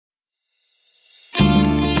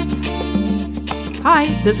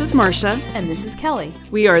Hi, this is Marsha. And this is Kelly.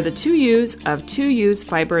 We are the 2U's of 2U's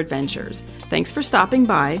Fiber Adventures. Thanks for stopping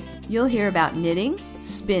by. You'll hear about knitting,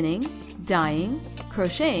 spinning, dyeing,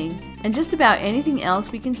 crocheting, and just about anything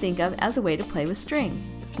else we can think of as a way to play with string.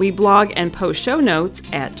 We blog and post show notes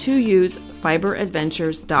at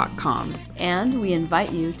 2usfiberadventures.com. And we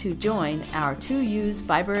invite you to join our 2U's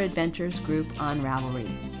Fiber Adventures group on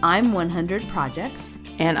Ravelry. I'm 100 Projects.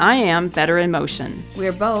 And I am Better in Motion.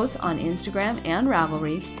 We're both on Instagram and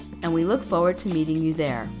Ravelry, and we look forward to meeting you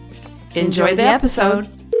there. Enjoy the episode.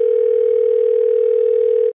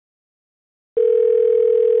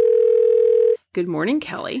 Good morning,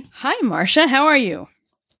 Kelly. Hi, Marsha. How are you?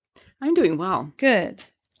 I'm doing well. Good.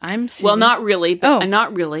 I'm sitting... Well, not really, but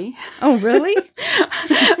not really. Oh, really?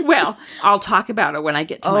 Well, I'll talk about it when I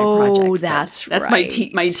get to my projects. Oh, that's right. That's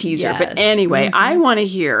my teaser. Yes. But anyway, I want to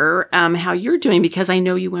hear how you're doing because I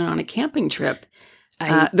know you went on a camping trip.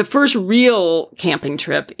 The first real camping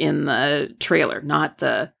trip in the trailer, not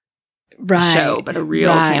the show, but a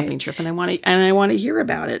real camping trip. And I want to hear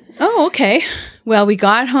about it. Oh, okay. Well, we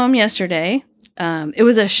got home yesterday. It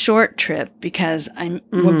was a short trip because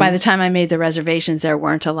by the time I made the reservations, there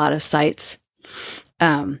weren't a lot of sites.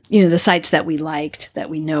 The sites that we liked, that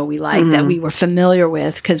we know we liked, that we were familiar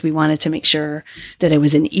with, because we wanted to make sure that it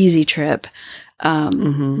was an easy trip.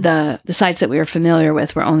 The sites that we were familiar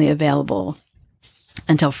with were only available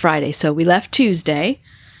until Friday. So we left Tuesday,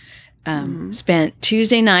 spent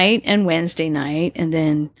Tuesday night and Wednesday night, and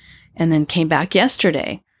then came back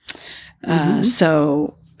yesterday.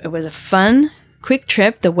 So it was a fun, quick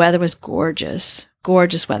trip. The weather was gorgeous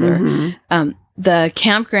weather. The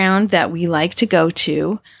campground that we like to go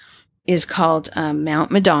to is called Mount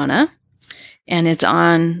Madonna, and it's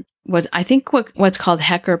on what's called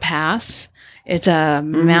Hecker Pass. It's a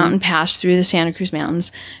mountain pass through the Santa Cruz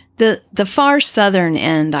Mountains, the far southern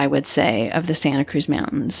end, I would say, of the Santa Cruz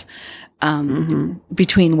Mountains,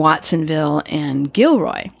 between Watsonville and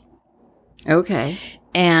Gilroy. Okay,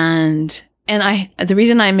 and the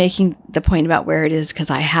reason I'm making the point about where it is because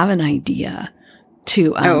I have an idea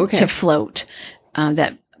to float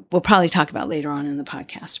that we'll probably talk about later on in the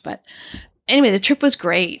podcast. But anyway, the trip was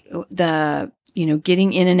great. The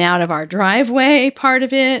getting in and out of our driveway part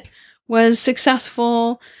of it was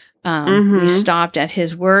successffor. We stopped at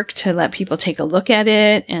his work to let people take a look at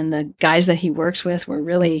it, and the guys that he works with were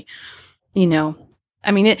really,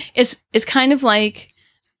 it's kind of like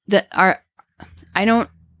I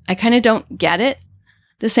kind of don't get it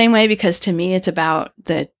the same way, because to me it's about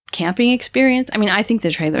the camping experience. I mean, I think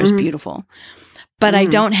the trailer is beautiful, but I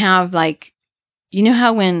don't have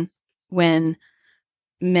how when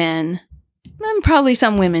men, and probably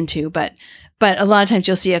some women too, but a lot of times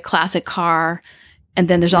you'll see a classic car and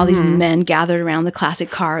then there's all these men gathered around the classic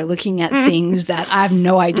car looking at things that I have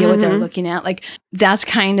no idea what they're looking at. Like, that's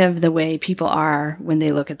kind of the way people are when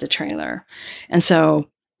they look at the trailer. And so,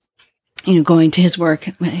 going to his work,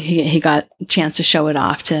 he got a chance to show it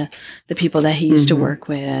off to the people that he used to work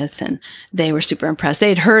with, and they were super impressed. They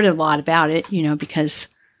had heard a lot about it, because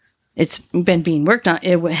it's been being worked on.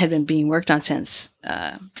 It had been being worked on since,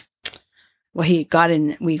 we got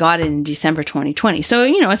it in December 2020. So,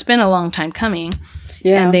 it's been a long time coming.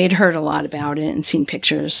 Yeah. And they'd heard a lot about it and seen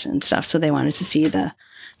pictures and stuff. So they wanted to see the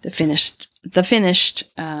finished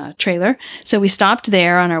trailer. So we stopped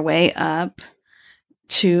there on our way up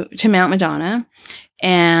to Mount Madonna,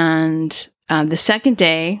 and the second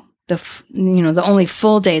day, the only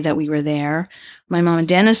full day that we were there, my mom and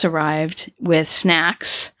Dennis arrived with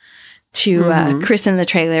snacks to christen the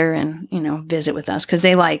trailer and visit with us, because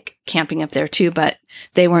they like camping up there too, but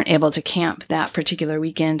they weren't able to camp that particular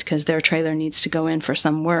weekend because their trailer needs to go in for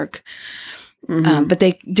some work. But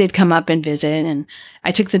they did come up and visit, and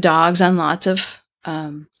I took the dogs on lots of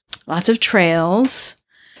trails.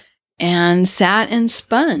 And sat and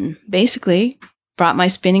spun, basically. Brought my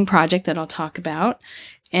spinning project that I'll talk about,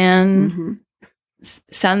 and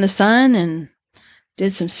sat in the sun and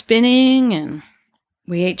did some spinning. And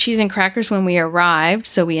we ate cheese and crackers when we arrived,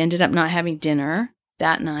 so we ended up not having dinner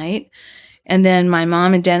that night. And then my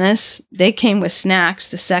mom and Dennis, they came with snacks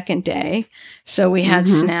the second day, so we had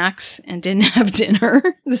snacks and didn't have dinner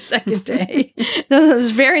the second day. There was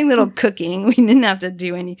very little cooking. We didn't have to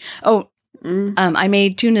do any. I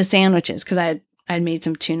made tuna sandwiches because I had made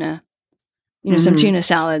some tuna, some tuna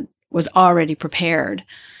salad was already prepared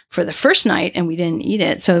for the first night, and we didn't eat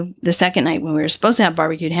it. So the second night, when we were supposed to have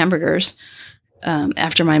barbecued hamburgers,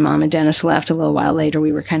 after my mom and Dennis left a little while later,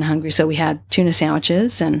 we were kind of hungry. So we had tuna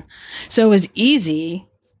sandwiches. And so it was easy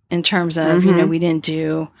in terms of, we didn't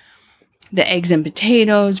do the eggs and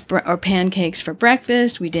potatoes or pancakes for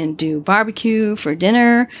breakfast. We didn't do barbecue for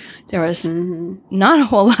dinner. There was not a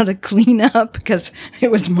whole lot of cleanup because it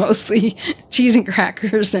was mostly cheese and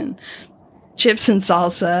crackers and chips and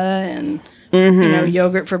salsa and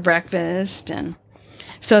yogurt for breakfast. And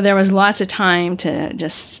so there was lots of time to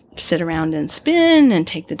just sit around and spin and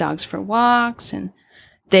take the dogs for walks. And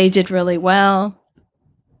they did really well.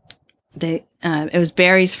 It was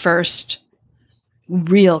Barry's first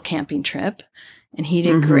real camping trip, and he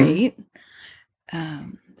did great.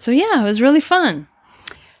 So yeah, it was really fun.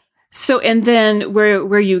 So, and then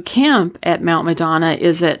where you camp at Mount Madonna,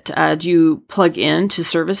 is it, do you plug into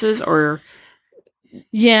services, or did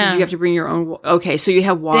you have to bring your own? Okay. So you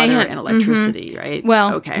have water and electricity, right?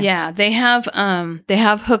 Well, okay. Yeah, they have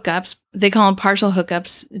hookups. They call them partial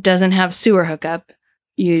hookups. It doesn't have sewer hookup.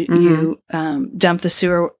 You dump the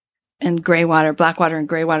sewer and black water and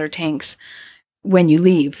gray water tanks. When you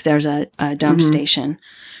leave, there's a dump station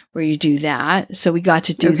where you do that. So we got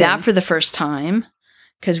to do that for the first time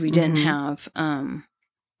because we didn't have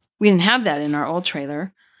that in our old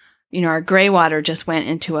trailer. Our gray water just went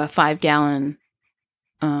into a 5-gallon,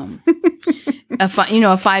 a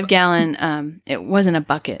 5-gallon. It wasn't a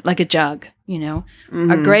bucket, like a jug.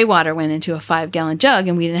 Our gray water went into a 5-gallon jug,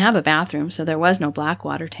 and we didn't have a bathroom, so there was no black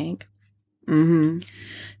water tank.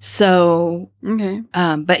 So,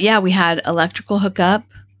 but yeah, we had electrical hookup,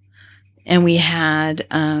 and we had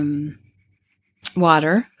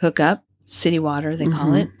water hookup, city water they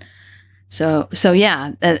call it. So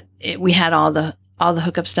yeah, we had all the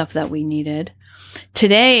hookup stuff that we needed.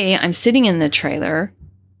 Today, I'm sitting in the trailer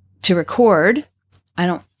to record.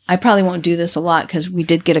 I probably won't do this a lot because we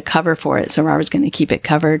did get a cover for it, so Robert's going to keep it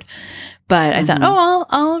covered. But I thought,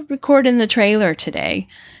 I'll record in the trailer today.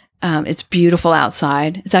 It's beautiful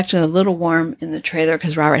outside. It's actually a little warm in the trailer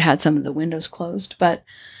because Robert had some of the windows closed, but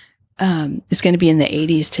it's going to be in the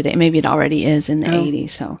 80s today. Maybe it already is in the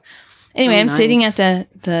 80s. So anyway, I'm sitting at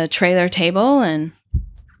the trailer table and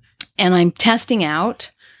I'm testing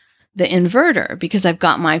out the inverter because I've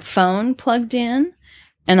got my phone plugged in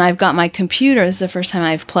and I've got my computer. This is the first time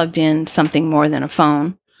I've plugged in something more than a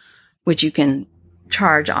phone, which you can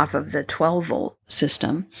charge off of the 12-volt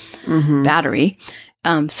system battery.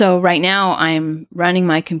 So right now I'm running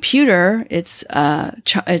my computer. It's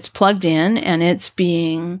plugged in and it's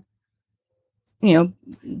being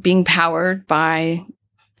powered by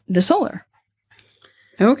the solar.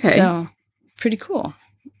 Okay. So pretty cool.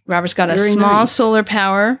 Robert's got a small solar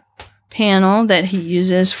power panel that he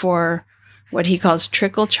uses for what he calls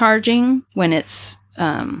trickle charging when it's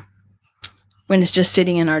just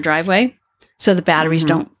sitting in our driveway. So the batteries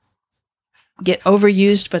don't get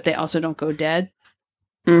overused, but they also don't go dead.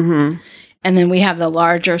 And then we have the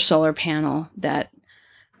larger solar panel that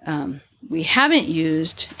we haven't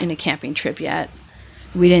used in a camping trip yet.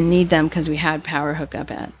 We didn't need them because we had power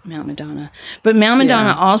hookup at Mount Madonna. But Mount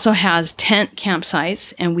Madonna also has tent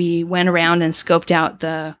campsites, and we went around and scoped out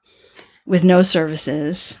with no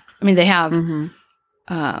services. I mean, they have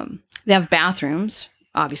bathrooms,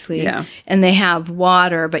 obviously, and they have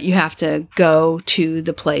water, but you have to go to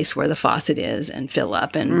the place where the faucet is and fill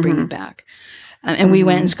up and bring it back. And we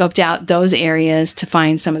went and scoped out those areas to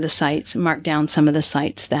find some of the sites, mark down some of the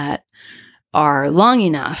sites that are long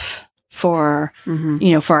enough for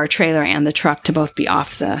for our trailer and the truck to both be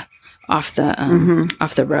off the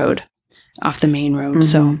road, off the main road.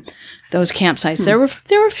 So those campsites, there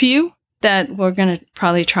were a few that we're going to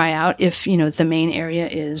probably try out if the main area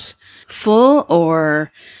is full,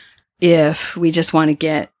 or if we just want to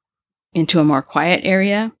get into a more quiet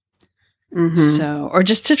area. So, or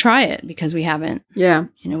just to try it because we haven't. Yeah.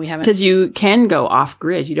 We haven't. Because you can go off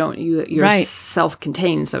grid. You're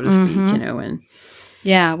self-contained, so to speak, and.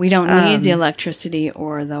 Yeah, we don't need the electricity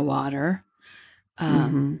or the water.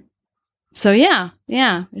 So yeah,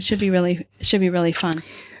 it should be really fun.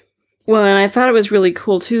 Well, and I thought it was really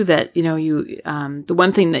cool too that, the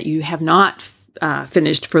one thing that you have not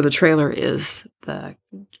finished for the trailer is the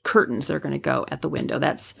curtains that are going to go at the window.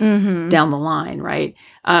 That's down the line, right?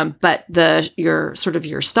 But your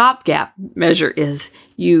stopgap measure is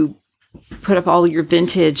you put up all your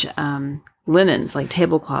vintage linens, like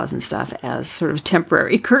tablecloths and stuff, as sort of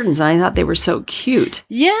temporary curtains. And I thought they were so cute.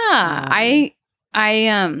 Yeah,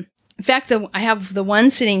 in fact, I have the one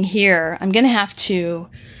sitting here. I'm going to have to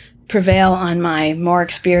prevail on my more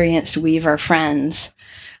experienced weaver friends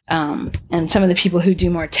and some of the people who do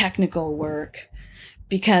more technical work,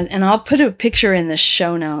 and I'll put a picture in the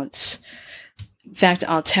show notes. In fact,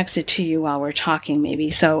 I'll text it to you while we're talking maybe.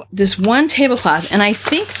 So this one tablecloth, and I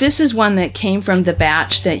think this is one that came from the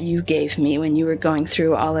batch that you gave me when you were going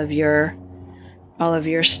through all of your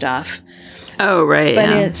your stuff. Oh, right. But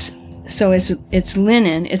it's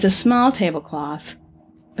linen. It's a small tablecloth,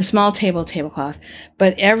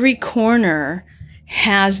 but every corner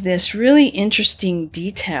has this really interesting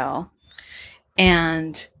detail,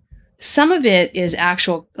 and some of it is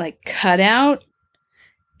actual like cutout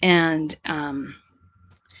and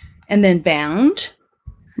then bound,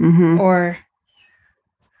 or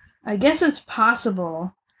I guess it's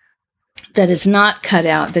possible that it's not cut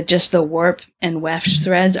out, that just the warp and weft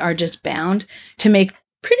threads are just bound to make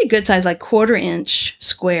pretty good size, like 1/4 inch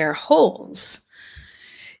square holes.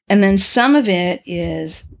 And then some of it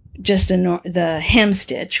is just the hem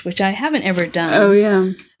stitch, which I haven't ever done. Oh,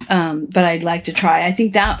 yeah. But I'd like to try. I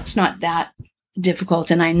think that's not that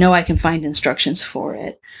difficult, and I know I can find instructions for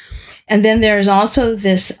it. And then there's also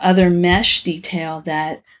this other mesh detail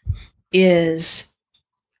that is,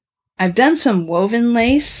 I've done some woven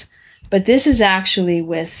lace, but this is actually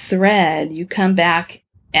with thread. You come back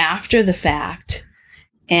after the fact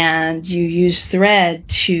and you use thread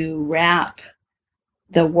to wrap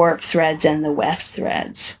the warp threads and the weft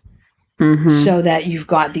threads, so that you've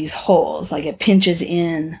got these holes. Like it pinches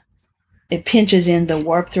in the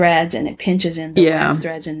warp threads and it pinches in the weft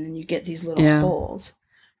threads, and then you get these little holes.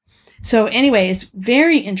 So anyway, it's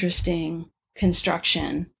very interesting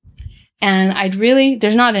construction. And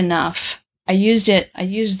there's not enough. I used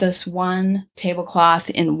this one tablecloth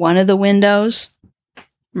in one of the windows,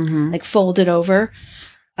 like folded over.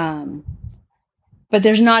 But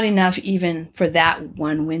there's not enough even for that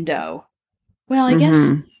one window. Well,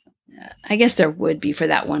 I guess there would be for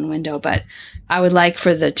that one window, but I would like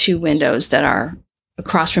for the 2 windows that are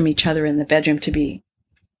across from each other in the bedroom to be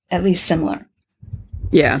at least similar.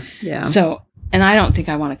 Yeah. Yeah. So, and I don't think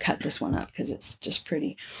I want to cut this one up because it's just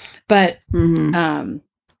pretty. But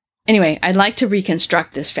anyway, I'd like to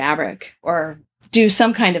reconstruct this fabric or do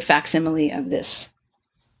some kind of facsimile of this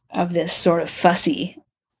sort of fussy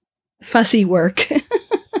work.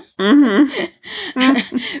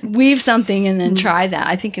 Weave something and then try that.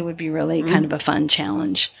 I think it would be really kind of a fun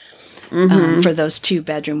challenge for those 2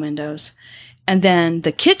 bedroom windows. And then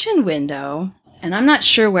the kitchen window, and I'm not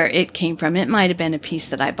sure where it came from. It might have been a piece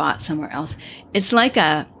that I bought somewhere else. It's like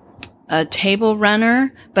a table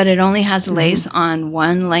runner, but it only has lace on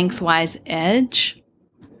one lengthwise edge.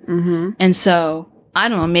 And so, I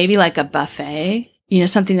don't know, maybe like a buffet,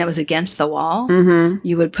 something that was against the wall.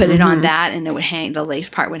 You would put it on that and it would hang, the lace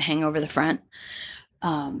part would hang over the front.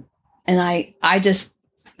 And I just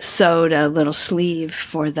sewed a little sleeve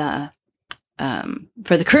for the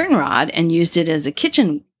curtain rod and used it as a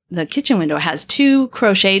kitchen. The kitchen window has 2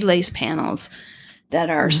 crocheted lace panels that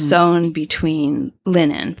are sewn between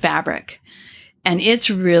linen fabric. And it's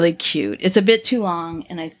really cute. It's a bit too long.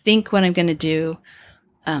 And I think what I'm going to do,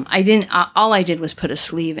 all I did was put a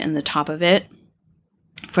sleeve in the top of it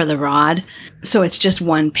for the rod. So it's just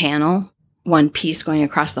one panel, one piece going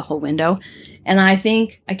across the whole window. And I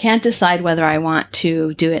think I can't decide whether I want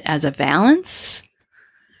to do it as a valance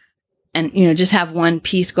and, just have one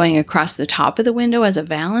piece going across the top of the window as a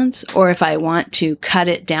valance, or if I want to cut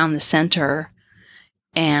it down the center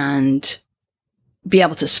and be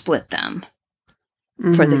able to split them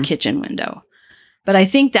for the kitchen window. But I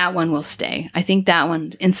think that one will stay. I think that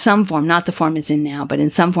one in some form, not the form it's in now, but in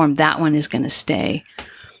some form, that one is going to stay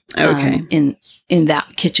in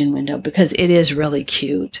that kitchen window because it is really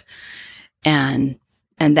cute. And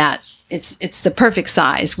that it's the perfect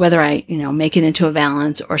size, whether I, make it into a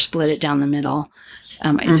valance or split it down the middle.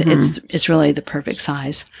 It's really the perfect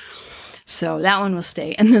size. So that one will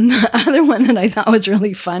stay. And then the other one that I thought was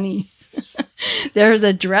really funny, there's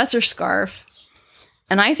a dresser scarf.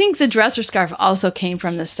 And I think the dresser scarf also came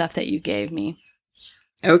from the stuff that you gave me.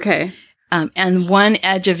 Okay. And one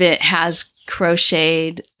edge of it has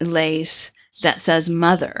crocheted lace that says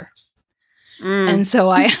mother. And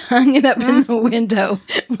so I hung it up in the window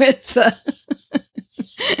with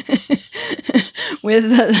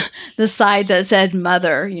the side that said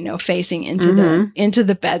mother, facing into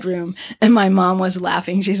the bedroom. And my mom was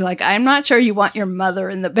laughing. She's like, I'm not sure you want your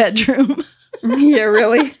mother in the bedroom. Yeah,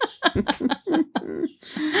 really?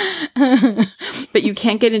 But you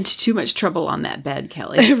can't get into too much trouble on that bed,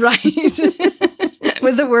 Kelly. Right.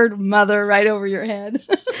 With the word mother right over your head.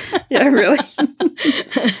 Yeah, really.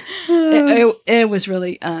 It was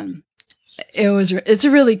really, it's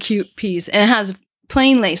a really cute piece. And it has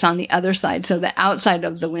plain lace on the other side. So the outside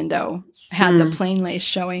of the window had the plain lace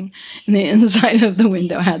showing, and the inside of the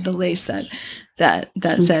window had the lace that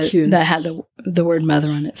said cute. That had the word mother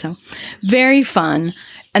on it. So very fun.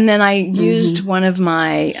 And then I used one of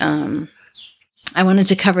my, I wanted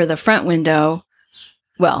to cover the front window.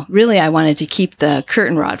 Well, really, I wanted to keep the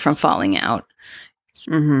curtain rod from falling out.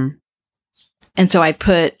 Mm-hmm. And so I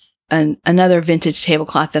put another vintage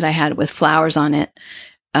tablecloth that I had with flowers on it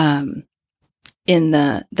in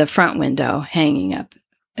the front window, hanging up,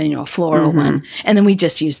 a floral one. And then we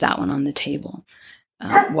just used that one on the table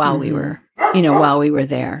while we were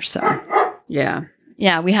there. So yeah,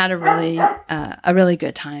 we had a really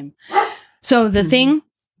good time. So the thing,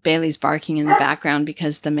 Bailey's barking in the background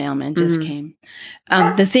because the mailman just came.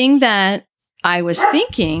 The thing that I was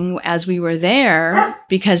thinking as we were there,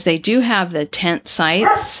 because they do have the tent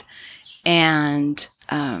sites and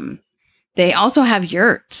they also have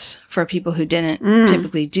yurts for people who didn't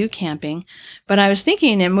typically do camping. But I was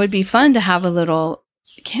thinking it would be fun to have a little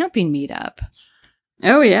camping meetup.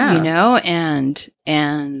 Oh, yeah.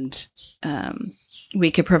 And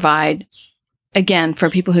we could provide, again, for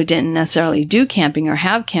people who didn't necessarily do camping or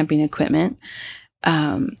have camping equipment,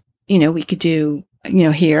 we could do,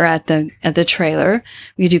 here at the trailer,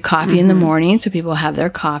 we could do coffee in the morning so people have their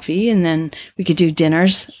coffee, and then we could do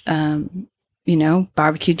dinners,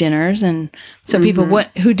 barbecue dinners. And so people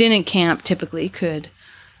who didn't camp typically could,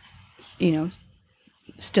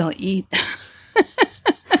 still eat.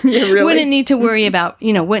 Yeah, really? Wouldn't need to worry about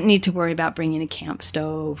bringing a camp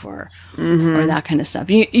stove or that kind of stuff.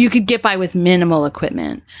 You could get by with minimal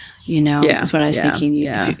equipment, that's what I was thinking.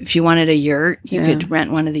 If you wanted a yurt, you could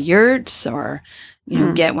rent one of the yurts or,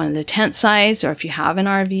 get one of the tent sites, or if you have an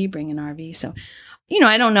RV, bring an RV. So,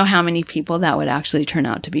 I don't know how many people that would actually turn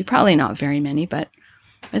out to be. Probably not very many, but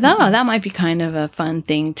I thought, that might be kind of a fun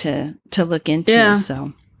thing to look into. Yeah.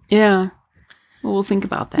 So, yeah. Well, we'll think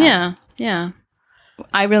about that. Yeah. Yeah.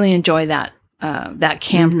 I really enjoy that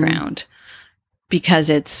campground because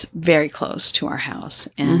it's very close to our house,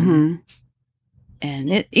 and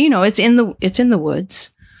it it's in the woods,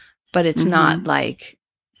 but it's not like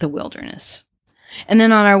the wilderness. And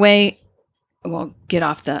then on our way, we'll get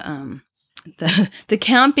off the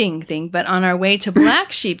camping thing, but on our way to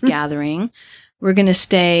Black Sheep Gathering, we're going to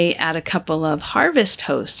stay at a couple of Harvest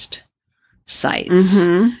Host sites.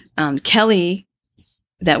 Kelly,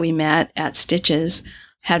 that we met at Stitches,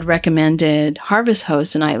 had recommended Harvest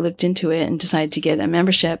Host, and I looked into it and decided to get a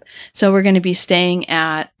membership. So we're going to be staying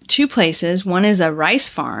at two places. One is a rice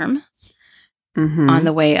farm on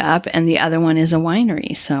the way up, and the other one is a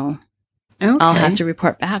winery. So I'll have to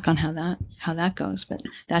report back on how that goes, but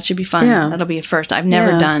that should be fun. Yeah. That'll be a first. I've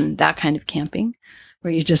never done that kind of camping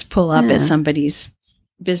where you just pull up at somebody's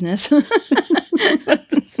business,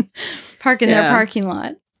 park in their parking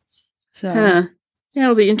lot. So. Yeah,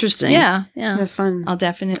 it'll be interesting. Yeah. Have fun. I'll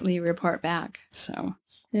definitely report back. So,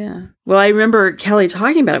 yeah. Well, I remember Kelly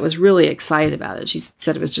talking about it, was really excited about it. She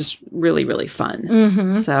said it was just really, really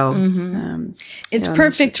fun. So, it's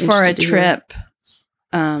perfect for a trip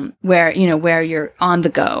where you're on the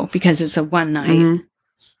go, because it's a one night.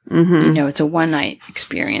 It's a one night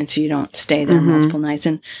experience. You don't stay there multiple nights,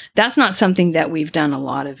 and that's not something that we've done a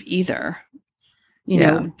lot of either.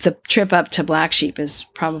 The trip up to Black Sheep is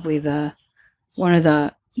probably that's one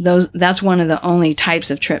of the only types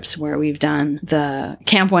of trips where we've done the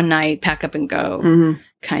camp one night, pack up and go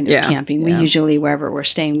kind of camping. We usually, wherever we're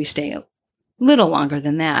staying, we stay a little longer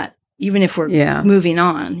than that, even if we're moving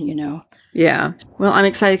on, Yeah. Well, I'm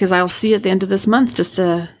excited because I'll see at the end of this month, just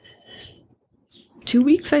 2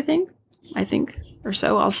 weeks, I think, or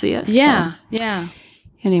so. I'll see it. Yeah. So. Yeah.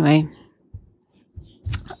 Anyway.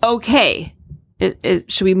 Okay.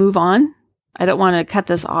 Should we move on? I don't want to cut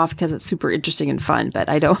this off because it's super interesting and fun, but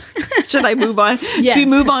I don't. Should I move on? Yes. Should we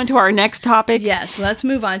move on to our next topic? Yes, let's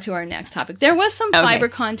move on to our next topic. There was some fiber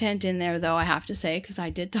content in there, though, I have to say, because I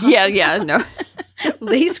did talk no.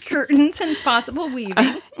 lace curtains and possible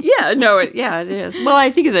weaving. It is. Well,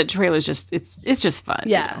 I think the trailer's it's just fun.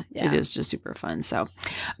 Yeah. It is just super fun. So,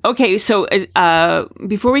 okay. So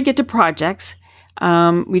before we get to projects,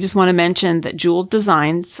 we just want to mention that Jewel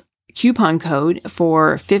Designs coupon code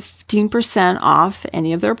for 15% off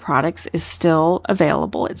any of their products is still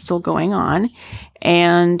available. It's still going on.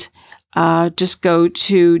 And just go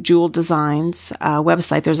to Jewel Designs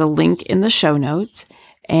website. There's a link in the show notes,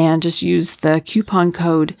 and just use the coupon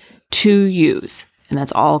code to use, and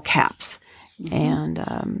that's all caps.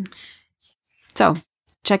 And so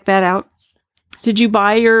check that out. Did you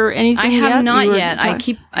buy anything yet? I have not yet.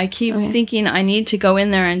 I keep thinking I need to go in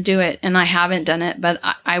there and do it, and I haven't done it. But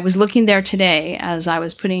I was looking there today as I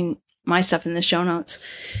was putting my stuff in the show notes,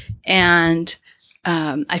 and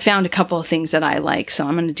I found a couple of things that I like. So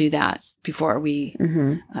I'm going to do that before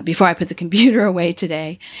I put the computer away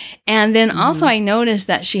today. And then also I noticed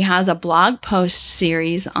that she has a blog post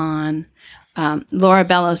series on Laura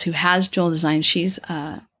Bellows, who has Jewel Design. She's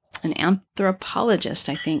an anthropologist,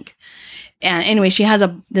 I think. And anyway, she has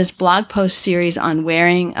this blog post series on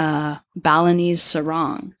wearing a Balinese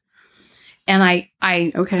sarong. And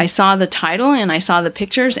I saw the title and I saw the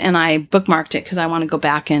pictures and I bookmarked it because I want to go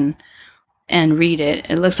back and read it.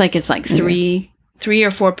 It looks like it's like three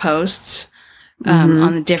or four posts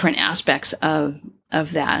on the different aspects of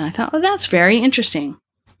that. And I thought, oh, that's very interesting.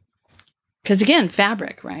 Because again,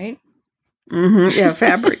 fabric, right? Mm-hmm. Yeah,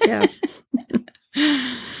 fabric, yeah.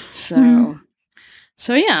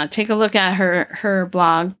 So yeah, take a look at her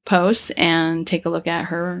blog posts and take a look at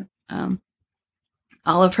her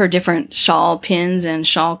all of her different shawl pins and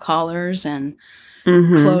shawl collars and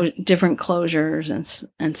different closures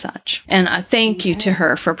and such. And thank you to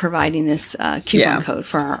her for providing this coupon code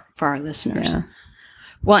for our listeners. Yeah.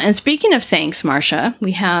 Well, and speaking of thanks, Marsha,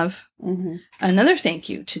 we have another thank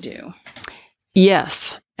you to do.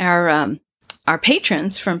 Yes, our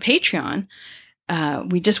patrons from Patreon.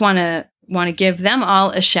 We just want to give them all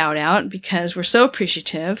a shout out because we're so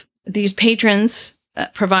appreciative. These patrons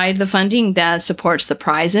provide the funding that supports the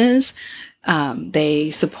prizes.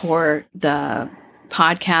 They support the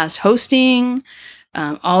podcast hosting,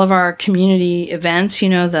 all of our community events, you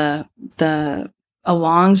know, the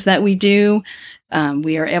alongs that we do.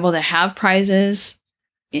 We are able to have prizes,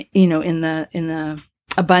 you know, in the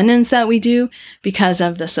abundance that we do because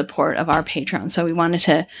of the support of our patrons. So we wanted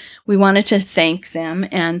to thank them.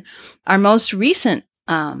 And our most recent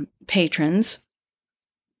patrons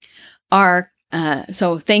are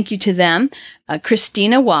so thank you to them.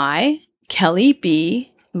 Christina Y, Kelly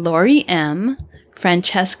B, Lori M,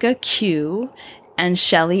 Francesca Q, and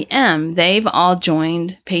Shelly M. They've all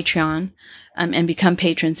joined Patreon and become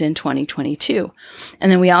patrons in 2022.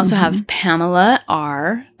 And then we also have Pamela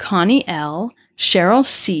R, Connie L, Cheryl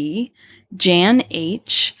C, Jan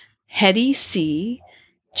H, Hetty C,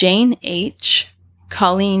 Jane H,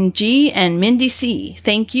 Colleen G, and Mindy C.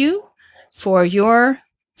 Thank you for your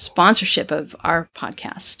sponsorship of our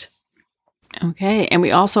podcast. Okay. And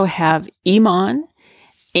we also have Iman,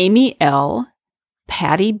 Amy L,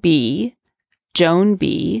 Patty B, Joan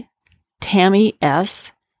B, Tammy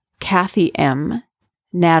S, Kathy M,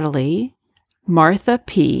 Natalie, Martha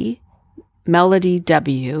P, Melody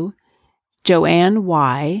W, Joanne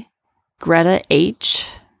Y, Greta H.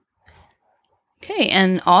 Okay.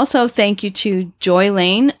 And also thank you to Joy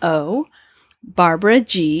Lane O, Barbara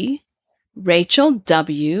G, Rachel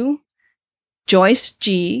W, Joyce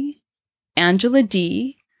G, Angela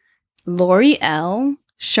D, Lori L,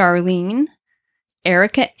 Charlene,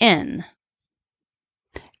 Erica N.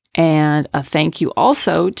 And a thank you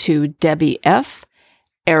also to Debbie F,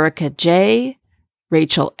 Erica J,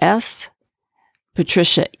 Rachel S,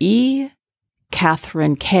 Patricia E,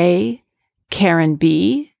 Catherine K, Karen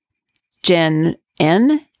B, Jen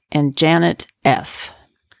N, and Janet S.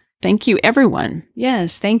 Thank you, everyone.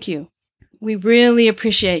 Yes, thank you. We really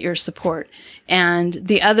appreciate your support. And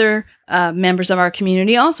the other members of our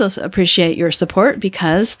community also appreciate your support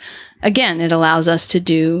because, again, it allows us to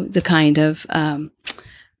do the kind of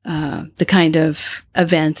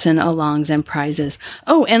events and alongs and prizes.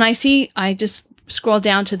 Oh, and I just scrolled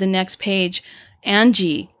down to the next page.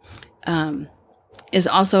 Angie is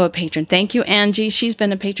also a patron. Thank you, Angie. She's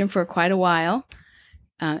been a patron for quite a while.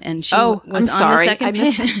 And she was on the second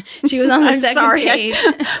page. She was on the second page.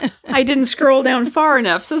 I didn't scroll down far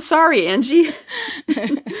enough. So sorry, Angie.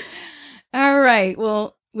 All right.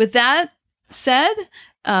 Well, with that said,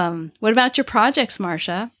 what about your projects,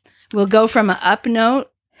 Marsha? We'll go from an up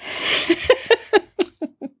note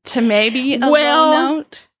to maybe a low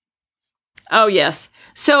note. Oh, yes.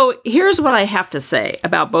 So here's what I have to say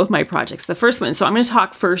about both my projects. The first one, so I'm going to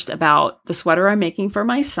talk first about the sweater I'm making for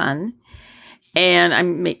my son. And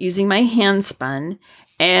I'm using my hand spun.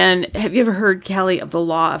 And have you ever heard, Kelly, of the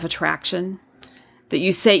law of attraction? That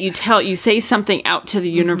you say something out to the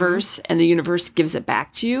universe and the universe gives it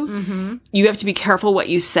back to you. Mm-hmm. You have to be careful what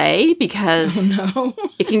you say because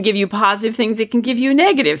it can give you positive things. It can give you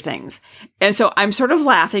negative things. And so I'm sort of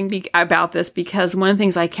laughing about this because one of the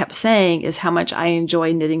things I kept saying is how much I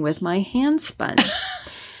enjoy knitting with my hand spun.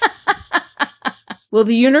 Well,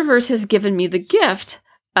 the universe has given me the gift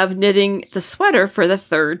of knitting the sweater for the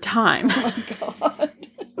third time. Oh, my God.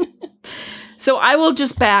 So I will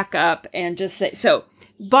just back up and just say, so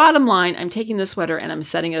bottom line, I'm taking the sweater and I'm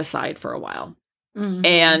setting it aside for a while. Mm-hmm.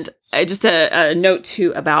 And just a note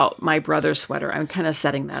too about my brother's sweater. I'm kind of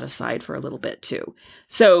setting that aside for a little bit too.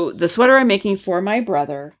 So the sweater I'm making for my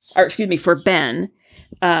brother, for Ben,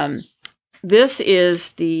 this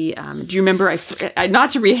is the, do you remember,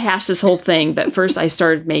 not to rehash this whole thing, but first I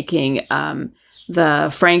started making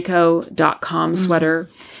the Franco.com sweater.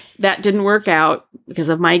 that didn't work out because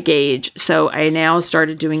of my gauge. So I now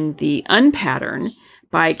started doing the Unpattern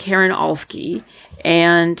by Karen Alfke.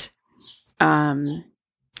 And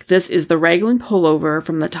this is the Raglan pullover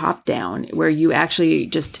from the top down, where you actually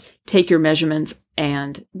just take your measurements,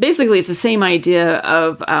 and basically it's the same idea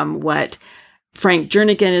of what Frank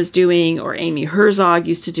Jernigan is doing, or Amy Herzog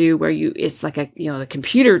used to do, where it's like the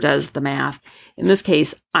computer does the math. In this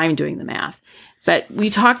case, I'm doing the math. But we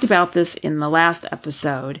talked about this in the last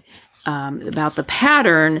episode, about the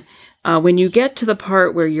pattern. When you get to the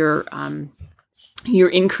part where you're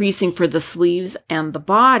increasing for the sleeves and the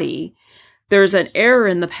body, there's an error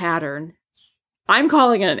in the pattern. I'm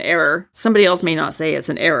calling it an error. Somebody else may not say it's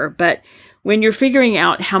an error, but when you're figuring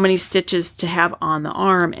out how many stitches to have on the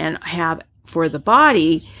arm and have for the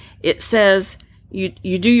body, it says you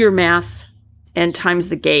do your math and times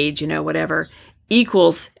the gauge, whatever,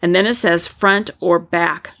 equals, and then it says front or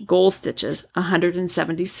back goal stitches,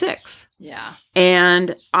 176. Yeah.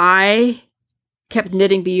 And I kept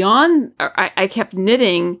knitting I kept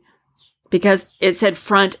knitting because it said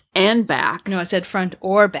front and back. No, it said front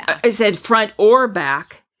or back. It said front or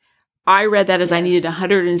back. I read that as I needed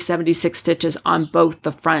 176 stitches on both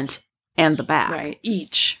the front and the back. Right.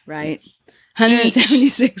 Each, right?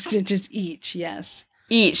 176 stitches each, yes.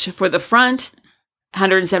 Each for the front,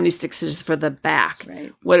 176 stitches for the back.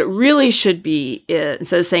 Right. What it really should be is,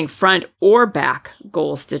 instead of saying front or back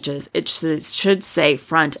goal stitches, it should say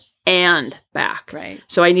front and back. Right.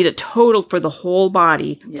 So I need a total for the whole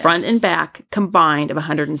body, front and back combined, of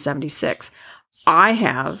 176. I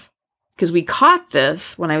have, because we caught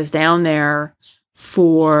this when I was down there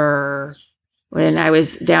when I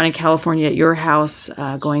was down in California at your house,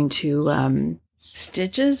 going to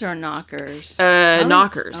stitches or knockers?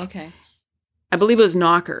 Knockers. Okay. I believe it was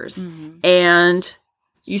knockers. Mm-hmm. And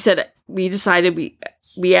you said we decided we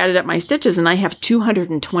added up my stitches, and I have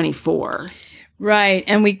 224. Right.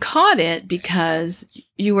 And we caught it because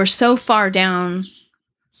you were so far down.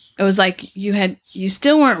 It was like you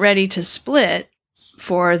still weren't ready to split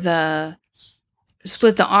the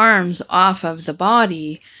arms off of the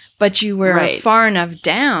body, but you were far enough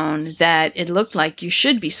down that it looked like you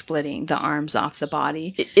should be splitting the arms off the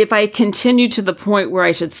body. If I continued to the point where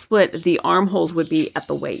I should split, the armholes would be at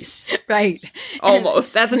the waist. Right.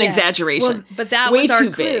 Almost. That's an exaggeration. Well, but that was our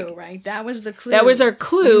clue, right? That was the clue. That was our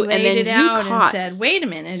clue. You laid it out and said, wait a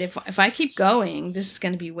minute, if I keep going, this is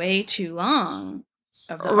going to be way too long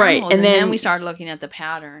of the armholes. And then we started looking at the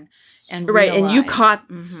pattern and realized. And you caught,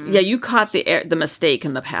 you caught the mistake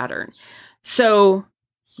in the pattern. So...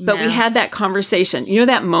 But we had that conversation. You know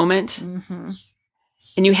that moment? Mm-hmm.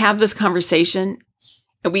 And you have this conversation,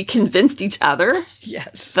 and we convinced each other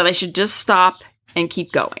that I should just stop and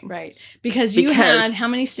keep going. Right. Because you had, how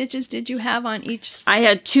many stitches did you have on each? I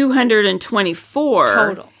had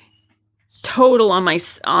 224. Total on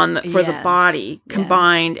for the body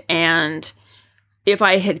combined. And if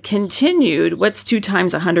I had continued, what's 2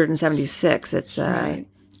 times 176? It's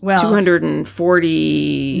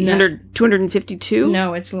 240, 252?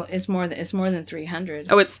 No, it's more than 300.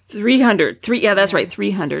 Oh, it's 300. That's right,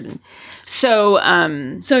 300. So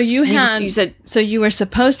you were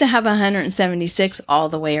supposed to have 176 all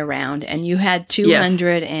the way around, and you had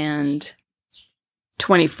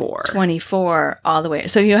 224 all the way.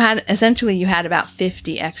 So you had about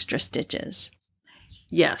 50 extra stitches.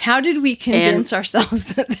 Yes. How did we convince ourselves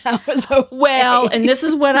that was okay? Well, and this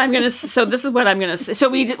is what I'm going to say. So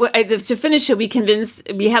we to finish it, we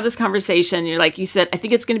had this conversation. You're like, you said, I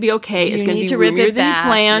think it's going to be okay. It's going to be roomier than you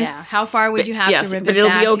planned. Yeah. How far would you have to rip it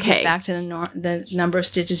back to get back to the number of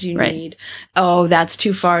stitches you need? Oh, that's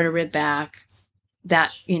too far to rip back.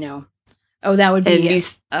 That, that would be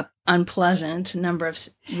a unpleasant number of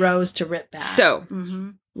rows to rip back. So,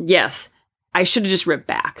 yes. I should have just ripped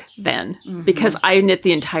back then because I knit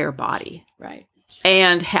the entire body. Right.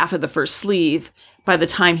 And half of the first sleeve by the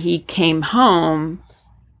time he came home,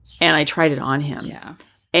 and I tried it on him. Yeah.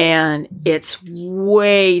 And it's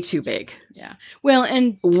way too big. Yeah. Well,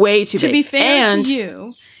 and way too big. To be fair to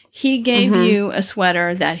you, he gave you a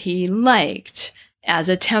sweater that he liked as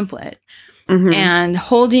a template. Mm-hmm. And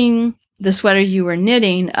holding the sweater you were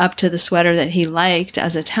knitting up to the sweater that he liked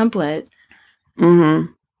as a template,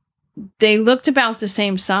 they looked about the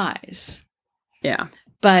same size. Yeah.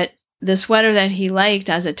 But the sweater that he liked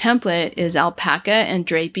as a template is alpaca and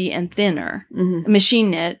drapey and thinner.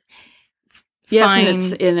 Machine knit. Yes,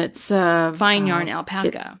 fine yarn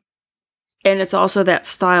alpaca. And it's also that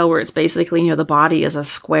style where it's basically, the body is a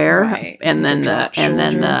square, and then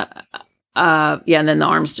the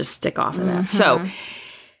arms just stick off of that. So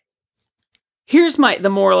Here's the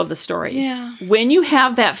moral of the story. Yeah. When you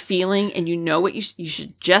have that feeling and you know what you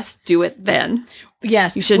should just do it then.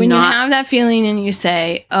 Yes. You should when not. You have that feeling and you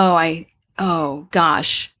say, oh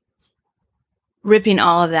gosh, ripping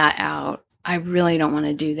all of that out. I really don't want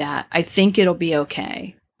to do that. I think it'll be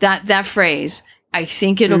okay. That phrase, I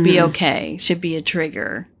think it'll be okay, should be a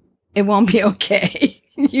trigger. It won't be okay.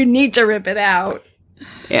 You need to rip it out.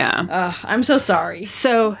 Yeah. I'm so sorry.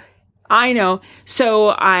 So, I know.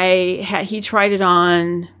 So, he tried it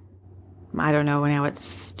on, I don't know, now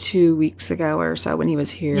it's 2 weeks ago or so when he was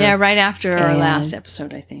here. Yeah, right after our last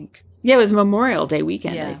episode, I think. Yeah, it was Memorial Day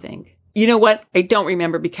weekend, I think. You know what? I don't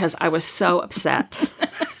remember because I was so upset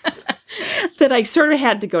that I sort of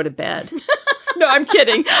had to go to bed. No, I'm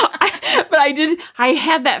kidding. But I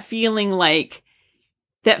had that feeling like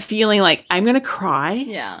I'm going to cry.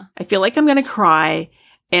 Yeah. I feel like I'm going to cry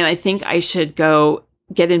and I think I should go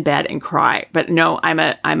get in bed and cry. But no, I'm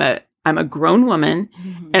a grown woman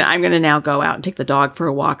and I'm going to now go out and take the dog for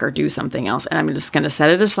a walk or do something else. And I'm just going to set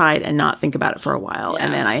it aside and not think about it for a while. Yeah.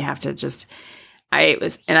 And then I have to I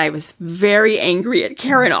was very angry at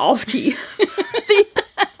Karen Alfke.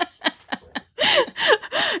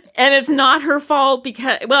 And it's not her fault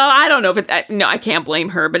because, well, I don't know if I can't blame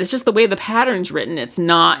her, but it's just the way the pattern's written. It's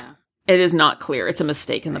not, it is not clear. It's a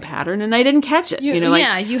mistake in the pattern and I didn't catch it.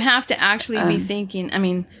 You have to actually be thinking, I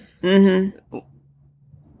mean,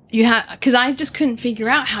 because I just couldn't figure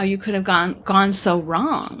out how you could have gone so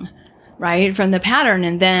wrong, right, from the pattern.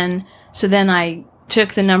 And then I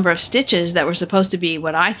took the number of stitches that were supposed to be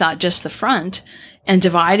what I thought just the front and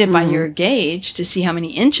divided by your gauge to see how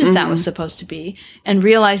many inches that was supposed to be and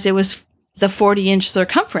realized it was the 40-inch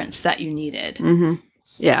circumference that you needed.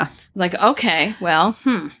 Yeah. Like, okay, well,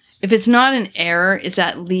 if it's not an error, it's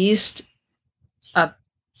at least a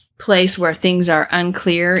place where things are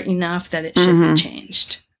unclear enough that it should be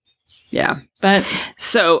changed. Yeah. But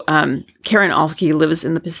so Karen Alfke lives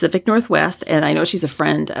in the Pacific Northwest, and I know she's a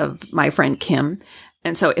friend of my friend Kim.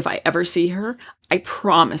 And so if I ever see her, I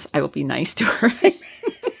promise I will be nice to her.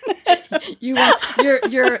 You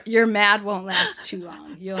won't, your mad won't last too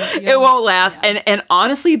long. It won't last. Yeah. And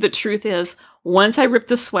honestly, the truth is, once I rip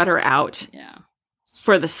the sweater out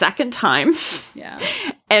for the second time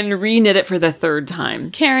and reknit it for the third time.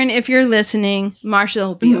 Karen, if you're listening, Marsha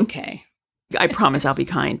will be okay. I promise I'll be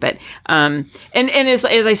kind. But and as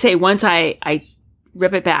I say, once I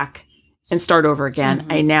rip it back and start over again,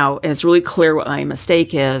 it's really clear what my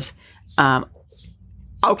mistake is.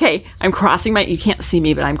 Okay, I'm crossing you can't see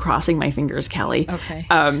me, but I'm crossing my fingers, Kelly. Okay.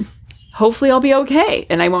 Hopefully I'll be okay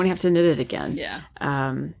and I won't have to knit it again. Yeah.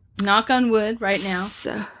 Knock on wood right now.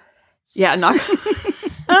 So, yeah, knock.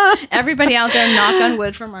 Everybody out there, knock on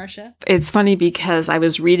wood for Marsha. It's funny because I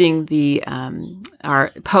was reading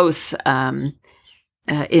our posts on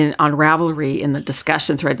Ravelry in the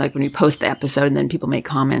discussion thread, like when we post the episode and then people make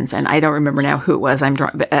comments, and I don't remember now who it was.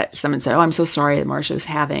 Someone said, "Oh, I'm so sorry that Marsha is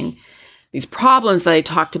having these problems that I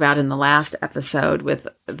talked about in the last episode with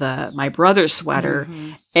my brother's sweater."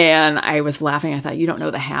 And I was laughing. I thought, you don't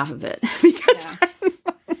know the half of it because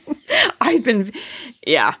I've been,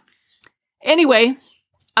 Anyway.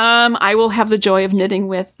 I will have the joy of knitting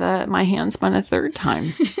with my hand spun a third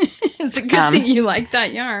time. It's a good thing you like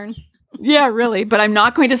that yarn. Yeah, really. But I'm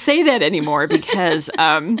not going to say that anymore because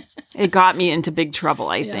it got me into big trouble,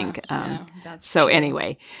 I think. So true.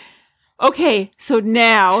 Anyway. Okay, so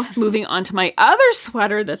now moving on to my other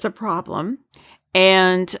sweater that's a problem.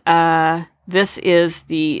 And this is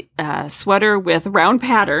the sweater with round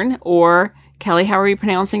pattern, or Kelly, how are you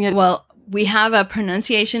pronouncing it? Well, we have a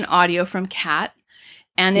pronunciation audio from Kat.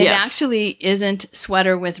 And it actually isn't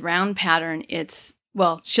sweater with round pattern. It's,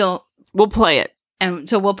 we'll play it. And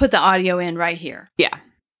so we'll put the audio in right here. Yeah.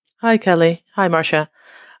 Hi, Kelly. Hi, Marsha.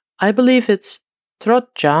 I believe it's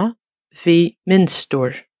Troyggja v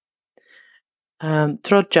Mynstur.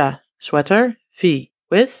 Troyggja sweater v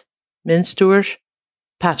with Mynstur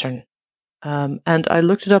pattern. And I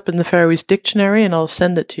looked it up in the Faroese dictionary and I'll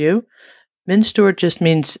send it to you. Mynstur just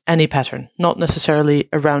means any pattern, not necessarily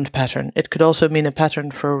a round pattern. It could also mean a pattern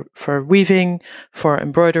for weaving, for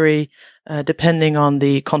embroidery, depending on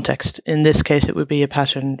the context. In this case, it would be a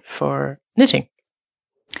pattern for knitting.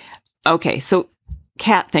 Okay, so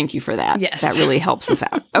Kat, thank you for that. Yes. That really helps us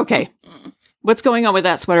out. Okay. What's going on with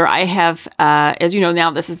that sweater? I have, as you know now,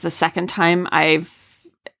 this is the second time I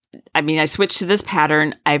switched to this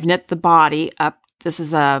pattern. I've knit the body up. This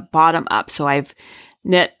is a bottom up, so I've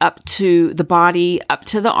knit up to the body, up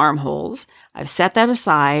to the armholes. I've set that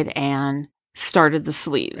aside and started the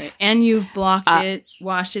sleeves. Right. And you've blocked it,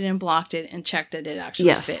 washed it and blocked it and checked that it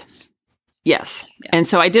actually fits. Yes. Yeah. And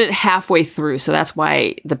so I did it halfway through. So that's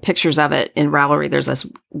why the pictures of it in Ravelry, there's this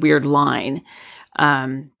weird line.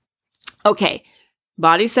 Okay.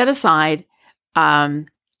 Body set aside.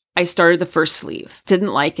 I started the first sleeve.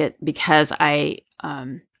 Didn't like it because let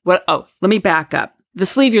me back up. The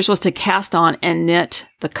sleeve, you're supposed to cast on and knit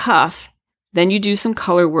the cuff. Then you do some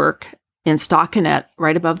color work in stockinette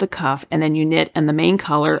right above the cuff, and then you knit and the main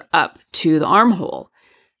color up to the armhole.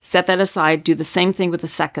 Set that aside, do the same thing with the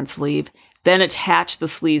second sleeve, then attach the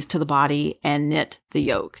sleeves to the body and knit the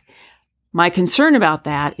yoke. My concern about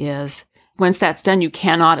that is once that's done, you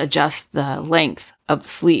cannot adjust the length of the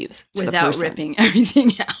sleeves without ripping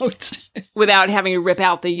everything out. Without having to rip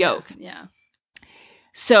out the yoke. Yeah.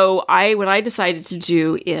 So what I decided to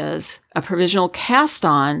do is a provisional cast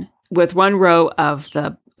on with one row of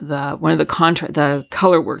the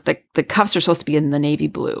color work. The cuffs are supposed to be in the navy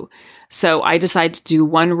blue. So I decided to do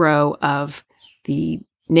one row of the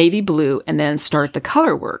navy blue and then start the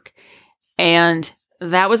color work. And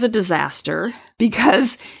that was a disaster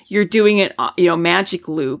because you're doing it, magic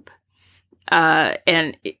loop.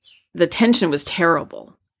 And the tension was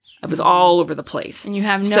terrible. It was all over the place. And you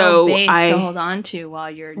have no base to hold on to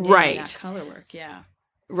while you're doing that color work. Yeah.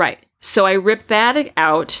 Right. So I ripped that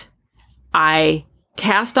out. I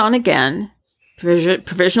cast on again,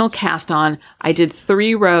 provisional cast on. I did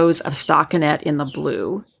 3 rows of stockinette in the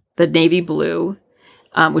blue, the navy blue,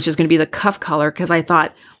 which is going to be the cuff color, because I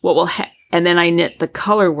thought, and then I knit the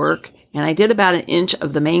color work, and I did about 1 inch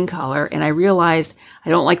of the main color, and I realized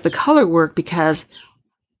I don't like the color work because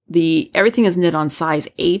everything is knit on size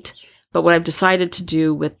 8, but what I've decided to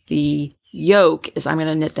do with the yoke is I'm going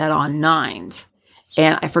to knit that on 9s.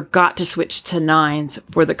 And I forgot to switch to 9s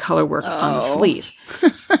for the color work on the sleeve.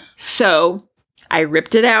 So I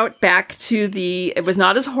ripped it out back to it was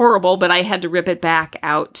not as horrible, but I had to rip it back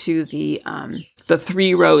out to the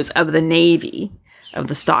 3 rows of the navy of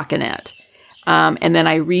the stockinette. And then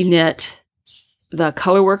I reknit the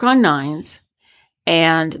color work on 9s.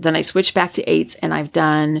 And then I switched back to 8s, and I've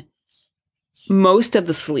done most of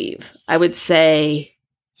the sleeve. I would say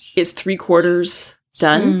it's 3/4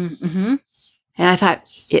 done. Mm-hmm. And I thought,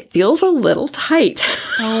 it feels a little tight.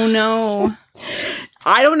 Oh, no.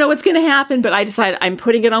 I don't know what's going to happen, but I decided I'm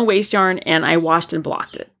putting it on waste yarn, and I washed and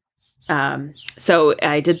blocked it. So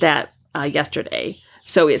I did that yesterday.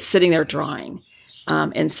 So it's sitting there drying.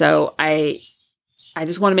 And so I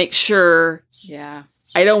just want to make sure. Yeah.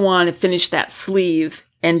 I don't want to finish that sleeve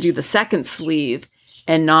and do the second sleeve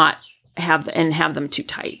and not have them too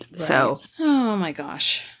tight. Right. So, oh my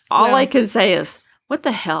gosh. All I can say is, what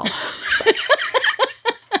the hell?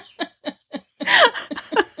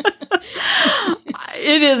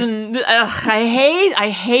 It isn't. I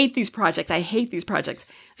hate these projects. I hate these projects.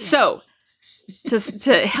 Yeah. So,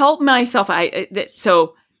 to help myself,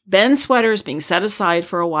 so Ben's sweater is being set aside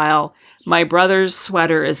for a while. My brother's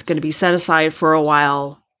sweater is going to be set aside for a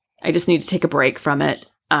while. I just need to take a break from it.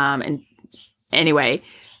 And anyway,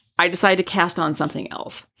 I decided to cast on something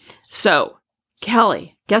else. So,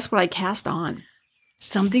 Kelly, guess what I cast on?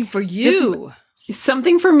 Something for you.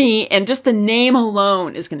 Something for me, and just the name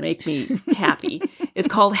alone is going to make me happy. It's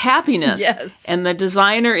called Happiness. Yes. And the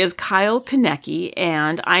designer is Kyle Konecki,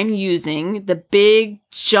 and I'm using the big,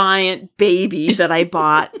 giant baby that I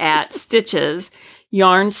bought at Stitches,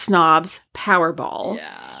 Yarn Snobs Powerball.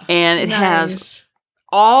 Yeah. And it has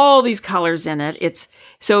all these colors in it. It's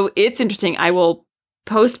interesting. I will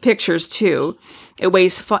post pictures too. It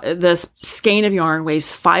weighs, the skein of yarn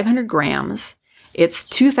weighs 500 grams. It's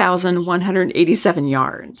 2,187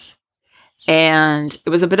 yards. And it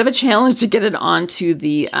was a bit of a challenge to get it onto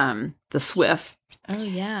the Swift. Oh,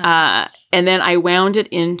 yeah. And then I wound it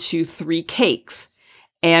into 3 cakes.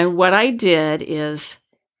 And what I did is,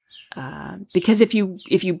 because if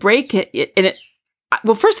you break it,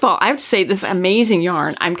 well, first of all, I have to say this amazing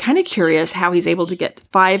yarn. I'm kind of curious how he's able to get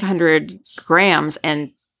 500 grams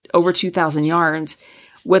and over 2,000 yards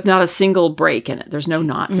with not a single break in it. There's no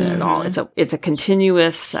knots in it at all. It's a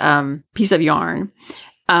continuous piece of yarn.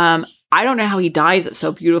 I don't know how he dyes it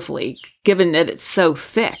so beautifully, given that it's so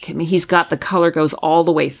thick. I mean, he's got the color goes all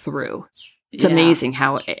the way through. It's amazing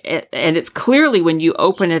how and it's clearly when you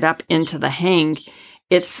open it up into the hang,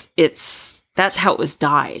 that's how it was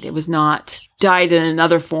dyed. It was not dyed in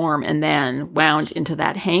another form and then wound into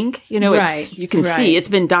that hang. Right. You can see it's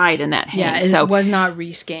been dyed in that hang. Yeah, it was not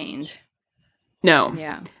reskeined. No.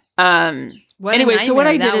 Yeah. Anyway, so what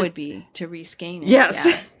I did would be to reskein it. Yes.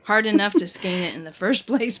 Yeah. Hard enough to skein it in the first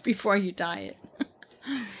place before you dye it.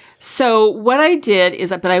 So what I did is,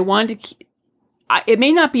 but I wanted to keep, it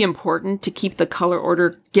may not be important to keep the color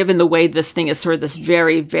order given the way this thing is sort of this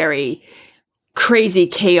very, very crazy,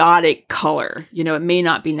 chaotic color. You know, it may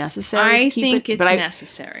not be necessary. I think it's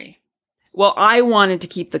necessary. Well, I wanted to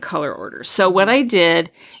keep the color order. So what I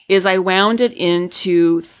did is I wound it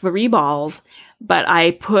into 3 balls, but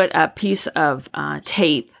I put a piece of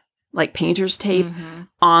tape, like painter's tape,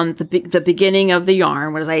 on the beginning of the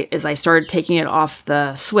yarn. As I started taking it off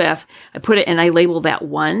the swift, I put it and I labeled that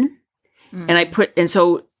 1. And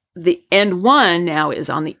so the end 1 now is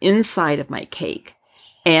on the inside of my cake,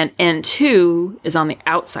 and end 2 is on the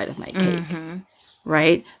outside of my cake,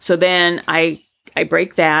 right? So then I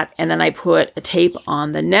break that, and then I put a tape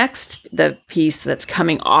on the piece that's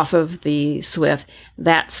coming off of the swift.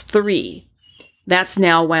 That's 3. That's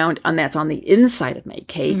now wound on. That's on the inside of my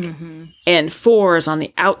cake, and 4 is on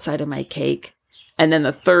the outside of my cake, and then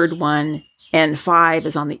the third one, end 5,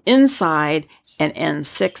 is on the inside, and end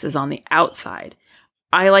 6 is on the outside.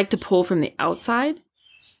 I like to pull from the outside,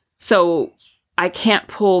 so I can't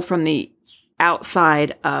pull from the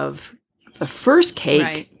outside of the first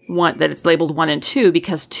cake, one that it's labeled 1 and 2,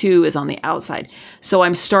 because 2 is on the outside. So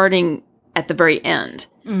I'm starting at the very end.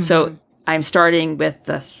 So I'm starting with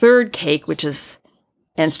the third cake,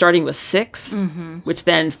 and starting with 6, which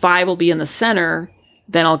then 5 will be in the center.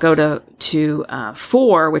 Then I'll go to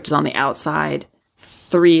 4, which is on the outside.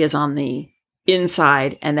 3 is on the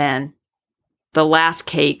inside, and then the last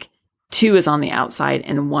cake, 2 is on the outside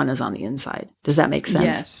and 1 is on the inside. Does that make sense?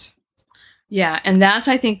 Yes. Yeah, and that's,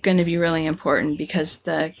 I think, going to be really important, because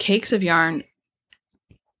the cakes of yarn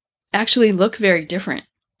actually look very different.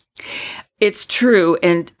 It's true,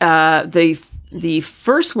 and the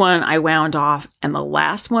first one I wound off and the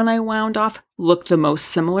last one I wound off look the most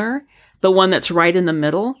similar. The one that's right in the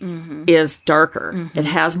middle is darker. It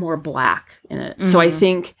has more black in it. So I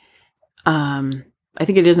think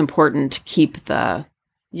it is important to keep that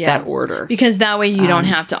order, because that way you don't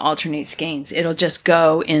have to alternate skeins. It'll just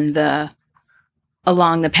go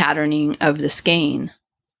along the patterning of the skein,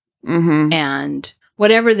 and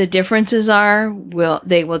whatever the differences are,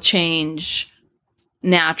 they will change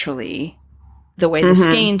naturally, the way the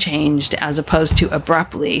skein changed, as opposed to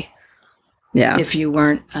abruptly. Yeah, if you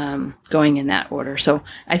weren't going in that order. So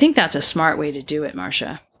I think that's a smart way to do it,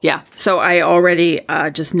 Marsha. Yeah. So I already,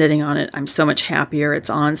 just knitting on it, I'm so much happier. It's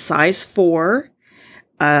on size 4.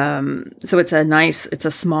 So it's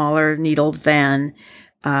a smaller needle than,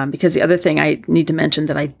 because the other thing I need to mention,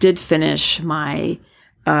 that I did finish my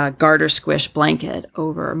garter squish blanket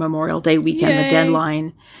over Memorial Day weekend. Yay. The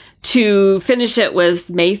deadline to finish it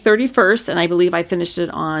was May 31st, and I believe I finished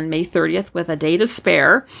it on May 30th with a day to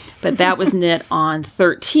spare, but that was knit on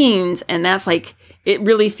 13s, and that's like, it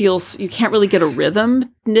really feels, you can't really get a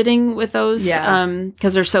rhythm knitting with those,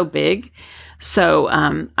 because they're so big. So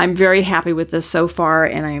I'm very happy with this so far,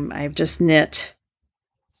 and I've just knit,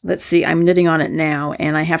 let's see, I'm knitting on it now,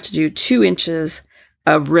 and I have to do 2 inches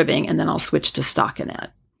of ribbing, and then I'll switch to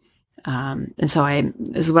stockinette. And so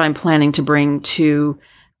this is what I'm planning to bring to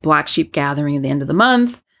Black Sheep Gathering at the end of the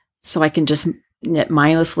month, so I can just knit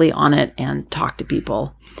mindlessly on it and talk to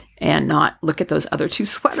people and not look at those other 2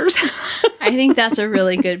 sweaters. I think that's a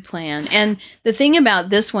really good plan. And the thing about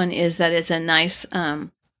this one is that it's a nice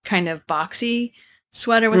kind of boxy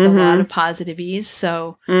sweater with a lot of positive ease.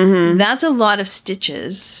 So that's a lot of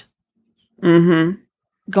stitches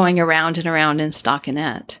going around and around in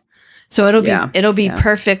stockinette. So it'll be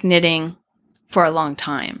perfect knitting for a long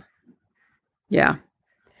time. Yeah.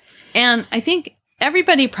 And I think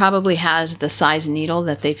everybody probably has the size needle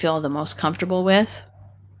that they feel the most comfortable with,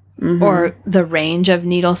 or the range of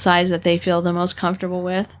needle size that they feel the most comfortable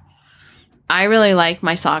with. I really like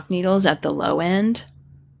my sock needles at the low end.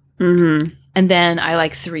 And then I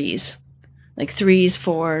like 3s, like 3s,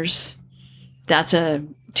 4s. That's 2s,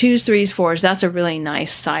 3s, 4s. That's a really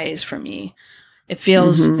nice size for me. It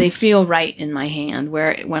feels, they feel right in my hand,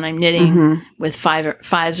 where when I'm knitting with 5s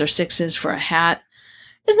or 6s for a hat,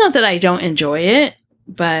 it's not that I don't enjoy it,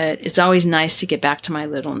 but it's always nice to get back to my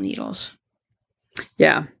little needles.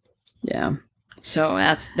 Yeah. Yeah. So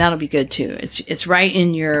that'll be good too. It's right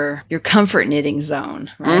in your comfort knitting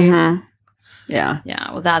zone, right? Yeah.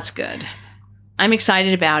 Yeah. Well, that's good. I'm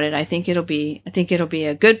excited about it. I think it'll be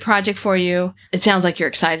a good project for you. It sounds like you're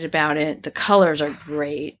excited about it. The colors are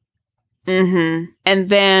great. And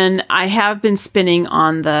then I have been spinning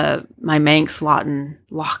on my Manx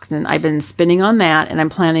Loaghton. I've been spinning on that, and I'm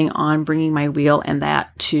planning on bringing my wheel and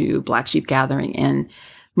that to Black Sheep Gathering, and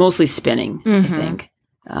mostly spinning, I think.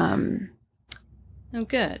 Oh,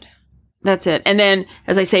 good. That's it. And then,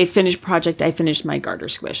 as I say, finished project, I finished my garter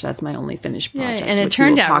squish. That's my only finished project. Yeah, and it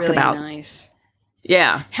turned out really nice.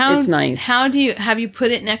 Yeah, it's nice. Have you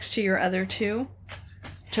put it next to your other 2?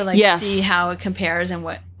 To see how it compares and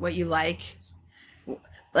what you like?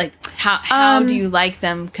 Like how do you like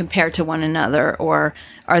them compared to one another, or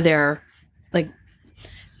are there like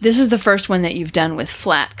this is the first one that you've done with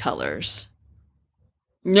flat colors?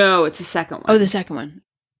 No, it's the second one. Oh, the second one.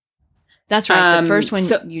 That's right. The first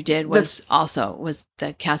one you did was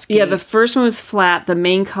the cascade. Yeah, the first one was flat. The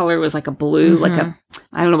main color was like a blue, like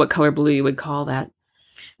I don't know what color blue you would call that.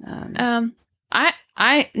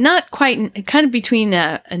 I not quite, kind of between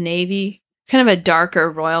a navy, kind of a darker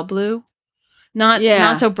royal blue.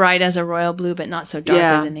 Not so bright as a royal blue, but not so dark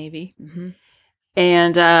as a navy. Mm-hmm.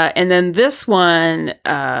 And then this one,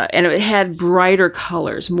 and it had brighter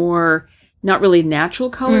colors, more not really natural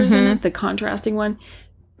colors in it. The contrasting one,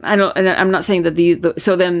 I'm not saying that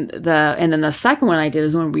and then the second one I did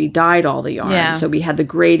is when we dyed all the yarn. Yeah. So we had the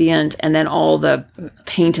gradient and then all the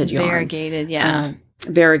painted yarn, variegated,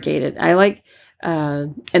 variegated. I like,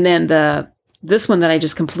 and then this one that I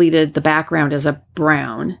just completed, the background is a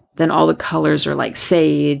brown. Then all the colors are like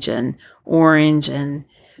sage and orange and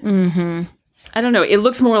I don't know. It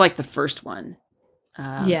looks more like the first one.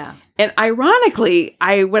 And ironically,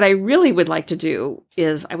 what I really would like to do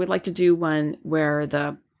is I would like to do one where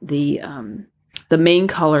the main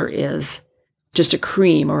color is just a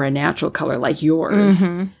cream or a natural color like yours.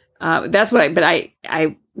 That's what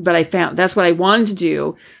I found. That's what I wanted to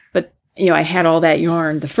do. But I had all that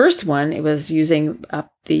yarn. The first one, it was using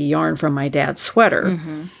up the yarn from my dad's sweater,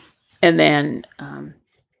 and then.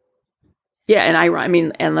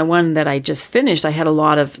 And and the one that I just finished, I had a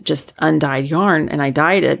lot of just undyed yarn, and I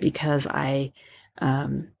dyed it because because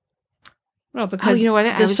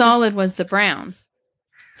the solid was the brown.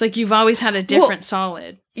 It's like you've always had a different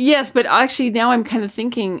solid. Yes, but actually now I'm kind of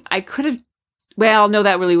thinking I could have. Well, no,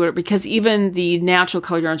 that really would, because even the natural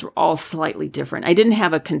color yarns were all slightly different. I didn't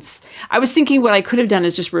have I was thinking what I could have done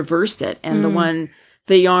is just reversed it, and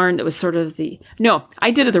the yarn that was sort of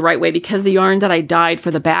I did it the right way, because the yarn that I dyed for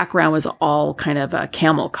the background was all kind of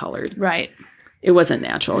camel colored. Right. It wasn't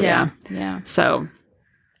natural. Yeah. So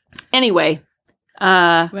anyway.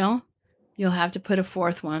 Well, you'll have to put a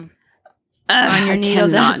fourth one on your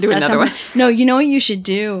needles. Not do another one. No, you know what you should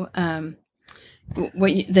do?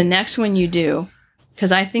 The next one you do,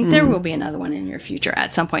 because I think there will be another one in your future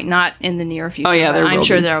at some point, not in the near future. Oh yeah, I'm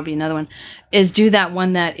sure there will be another one. Is do that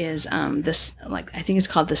one that is this, like, I think it's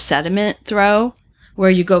called the sediment throw, where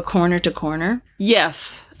you go corner to corner.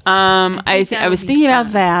 Yes, I was thinking about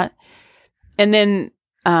that, and then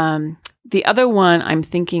the other one I'm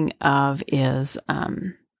thinking of is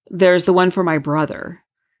there's the one for my brother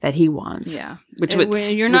that he wants. Yeah,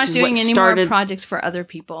 you're not doing any more projects for other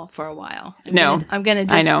people for a while. I'm gonna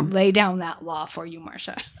just lay down that law for you,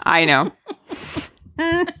 Marsha. I know.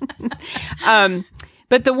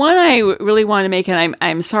 But the one I really want to make, and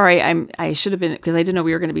I'm sorry, I should have been, because I didn't know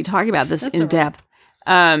we were going to be talking about this in depth.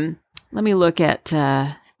 Let me look at.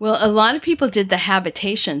 Well, a lot of people did the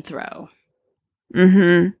habitation throw.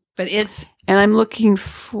 But and I'm looking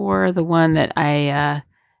for the one that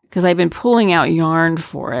because I've been pulling out yarn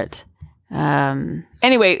for it.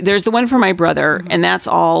 Anyway, there's the one for my brother, and that's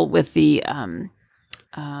all with the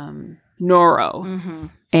Noro.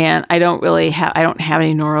 And I don't have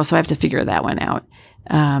any Noro, so I have to figure that one out.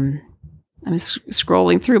 I'm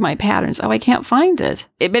scrolling through my patterns. Oh, I can't find it.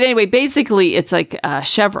 But anyway, basically, it's like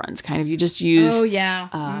chevrons, kind of. You just use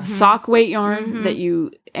sock weight yarn that you,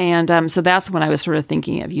 and so that's when I was sort of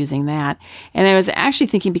thinking of using that. And I was actually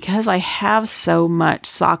thinking, because I have so much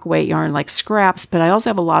sock weight yarn, like scraps, but I also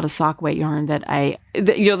have a lot of sock weight yarn that I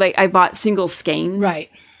bought single skeins, right?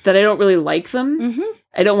 That I don't really like them.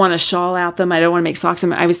 I don't want to shawl out them. I don't want to make socks.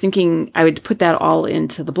 I was thinking I would put that all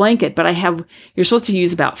into the blanket, but you're supposed to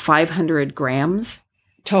use about 500 grams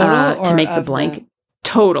total to make the blanket.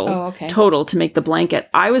 Total. Oh, okay. Total to make the blanket.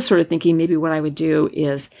 I was sort of thinking maybe what I would do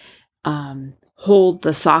is hold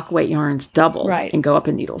the sock weight yarns double, right, and go up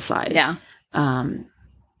in needle size. Yeah.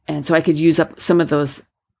 And so I could use up some of those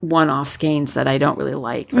one-off skeins that I don't really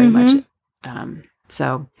like very much.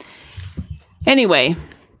 So anyway.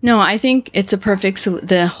 No, I think it's a perfect,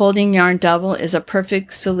 the holding yarn double is a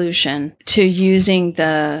perfect solution to using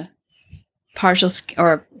the partial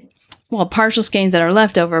skeins that are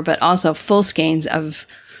left over, but also full skeins of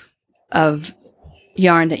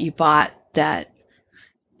yarn that you bought that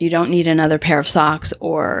you don't need another pair of socks,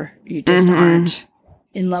 or you just aren't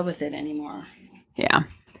in love with it anymore. Yeah.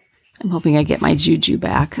 I'm hoping I get my juju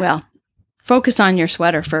back. Well, focus on your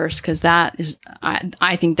sweater first, because that is,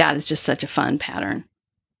 I think that is just such a fun pattern.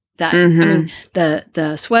 That I mean,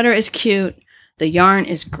 the sweater is cute. The yarn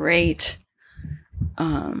is great.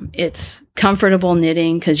 It's comfortable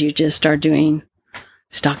knitting, because you just start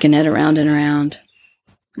stocking it around and around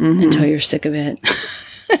until you're sick of it.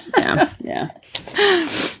 Yeah. Yeah.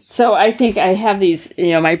 So I think I have these,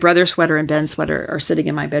 my brother's sweater and Ben's sweater are sitting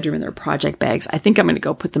in my bedroom in their project bags. I think I'm going to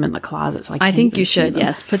go put them in the closet. So I think you should,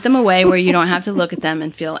 yes. Put them away where you don't have to look at them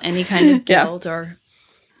and feel any kind of guilt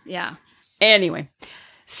yeah. Anyway,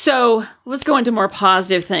 so let's go into more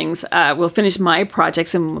positive things. We'll finish my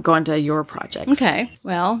projects and we'll go into your projects. Okay.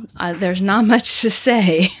 Well, there's not much to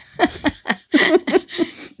say.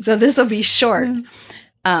 So this will be short.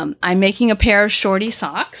 I'm making a pair of shorty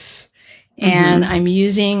socks, and I'm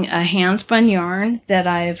using a hand-spun yarn that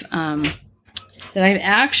I've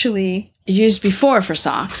actually used before for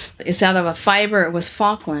socks. It's out of a fiber. It was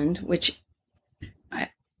Falkland, which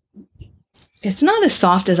it's not as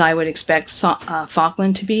soft as I would expect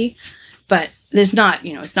Falkland to be, but there's not,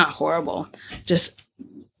 it's not horrible. Just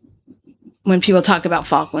when people talk about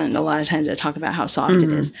Falkland, a lot of times they talk about how soft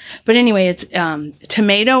it is. But anyway, it's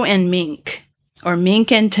tomato and mink, or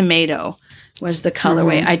mink and tomato was the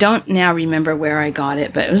colorway. I don't now remember where I got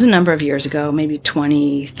it, but it was a number of years ago, maybe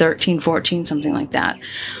 2013, 14, something like that.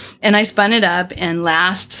 And I spun it up, and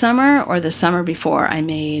last summer or the summer before, I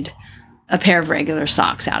made a pair of regular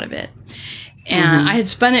socks out of it. And I had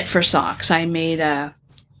spun it for socks. I made a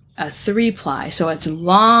 3-ply, so it's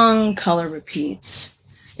long color repeats.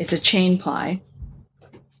 It's a chain ply.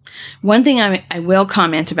 One thing I will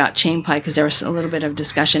comment about chain ply, because there was a little bit of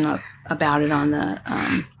discussion about it on the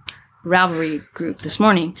Ravelry group this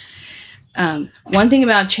morning. One thing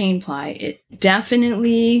about chain ply, it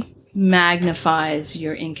definitely magnifies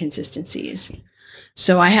your inconsistencies.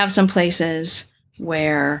 So I have some places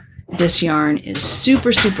where this yarn is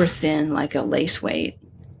super, super thin, like a lace weight.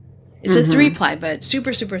 It's a 3-ply, but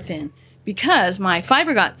super, super thin. Because my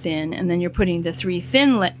fiber got thin, and then you're putting the three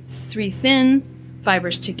thin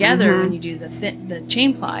fibers together when you do the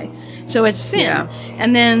chain ply. So it's thin. Yeah.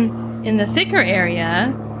 And then in the thicker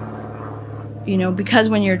area, because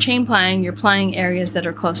when you're chain plying, you're plying areas that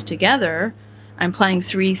are close together. I'm plying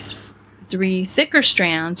three thicker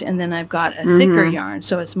strands, and then I've got a thicker yarn,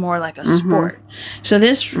 so it's more like a sport. So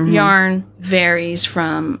this yarn varies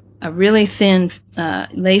from a really thin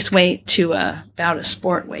lace weight to about a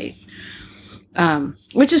sport weight,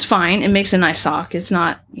 which is fine. It makes a nice sock. It's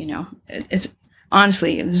not, it's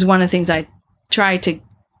honestly, this is one of the things I try to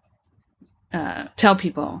tell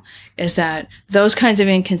people, is that those kinds of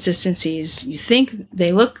inconsistencies, you think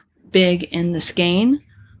they look big in the skein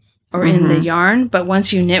or in the yarn, but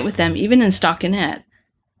once you knit with them, even in stockinette,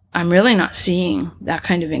 I'm really not seeing that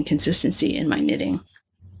kind of inconsistency in my knitting.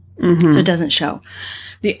 So it doesn't show.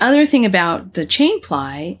 The other thing about the chain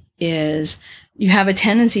ply is you have a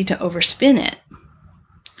tendency to overspin it,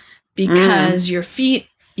 because your feet,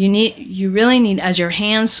 you really need, as your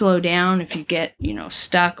hands slow down, if you get,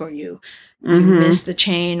 stuck, or you miss the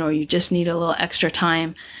chain, or you just need a little extra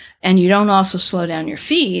time, and you don't also slow down your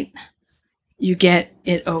feet, you get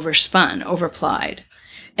it overplied.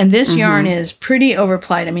 And this yarn is pretty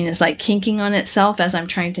overplied. I mean, it's like kinking on itself as I'm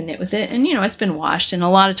trying to knit with it. And, it's been washed. And a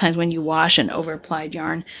lot of times when you wash an overplied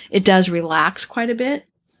yarn, it does relax quite a bit.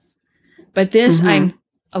 But this, I'm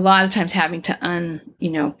a lot of times having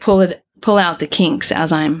to pull out the kinks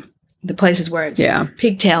as the places where it's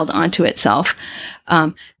pigtailed onto itself.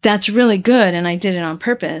 That's really good. And I did it on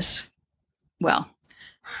purpose. Well,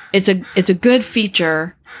 it's a good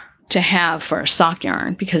feature to have for a sock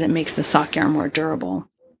yarn, because it makes the sock yarn more durable.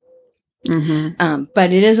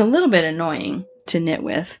 But it is a little bit annoying to knit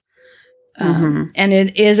with. And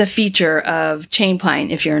it is a feature of chain plying.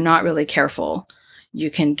 If you're not really careful, you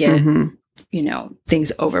can get,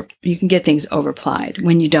 things overplied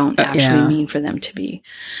when you don't actually mean for them to be.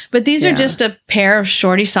 But these are just a pair of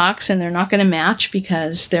shorty socks, and they're not going to match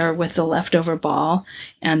because they're with the leftover ball.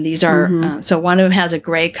 And these are, so one of them has a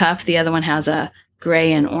gray cuff. The other one has a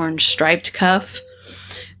gray and orange striped cuff,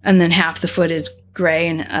 and then half the foot is gray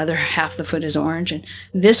and the other half the foot is orange. And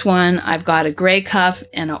this one, I've got a gray cuff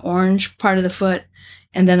and an orange part of the foot,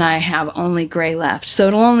 and then I have only gray left. So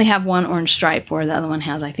it'll only have one orange stripe, where the other one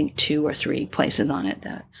has, I think, 2 or 3 places on it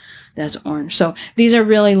that's orange. So these are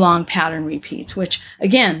really long pattern repeats, which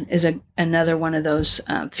again is another one of those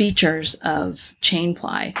features of chain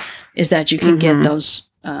ply, is that you can get those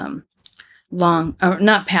long, or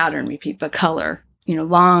not pattern repeat, but color,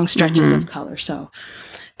 long stretches of color. So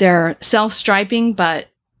they're self-striping, but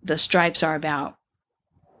the stripes are about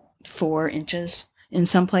 4 inches in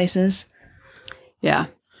some places. Yeah.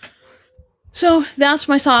 So that's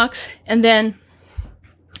my socks. And then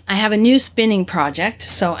I have a new spinning project.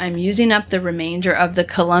 So I'm using up the remainder of the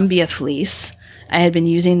Columbia fleece. I had been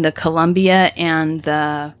using the Columbia and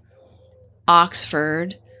the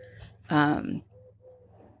Oxford,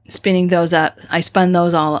 spinning those up. I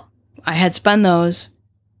had spun those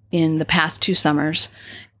in the past 2 summers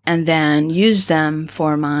and then used them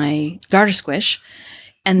for my garter squish.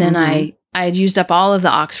 And then I had used up all of the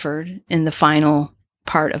Oxford in the final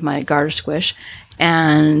part of my garter squish.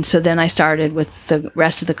 And so then I started with the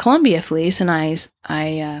rest of the Columbia fleece, and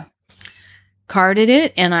I carded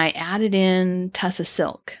it, and I added in tussa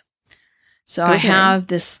silk. So I have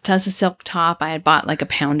this tussa silk top. I had bought like a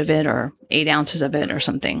pound of it or 8 ounces of it or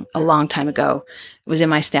something a long time ago. It was in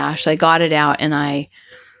my stash. So I got it out, and I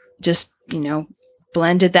just,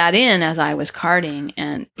 blended that in as I was carding,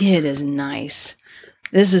 and it is nice.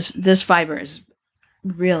 This fiber is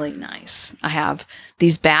really nice. I have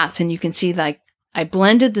these bats, and you can see like I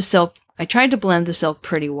blended the silk. I tried to blend the silk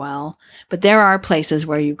pretty well, but there are places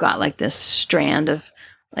where you've got like this strand of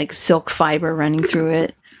like silk fiber running through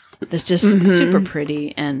it. That's just super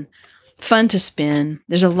pretty and fun to spin.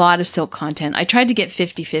 There's a lot of silk content. I tried to get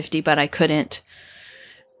 50-50, but I couldn't.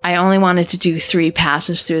 I only wanted to do 3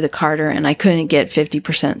 passes through the carder, and I couldn't get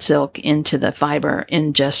 50% silk into the fiber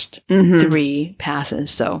in just 3 passes.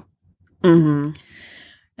 So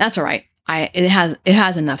that's all right. It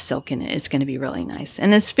has enough silk in it. It's going to be really nice.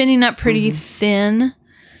 And it's spinning up pretty thin.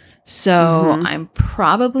 So I'm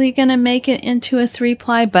probably going to make it into a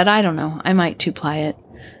 3-ply, but I don't know. I might 2-ply it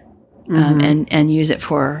and use it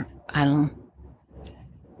for, I don't know,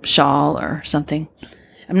 shawl or something.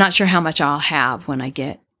 I'm not sure how much I'll have when I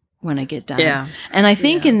get done. Yeah. And I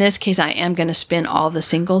think in this case, I am going to spin all the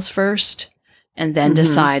singles first and then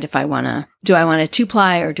decide if I want to, do I want a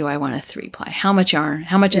 2-ply or do I want a 3-ply? How much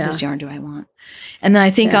of this yarn do I want? And then I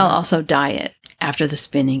think I'll also dye it after the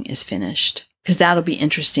spinning is finished, because that'll be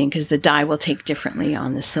interesting, because the dye will take differently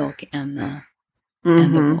on the silk and the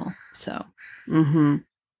wool. So,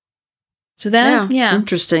 so that,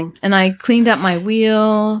 interesting. And I cleaned up my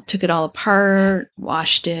wheel, took it all apart,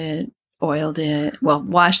 washed it, oiled it. Well,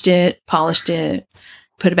 washed it, polished it,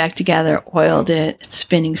 put it back together, oiled it. It's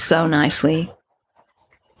spinning so nicely.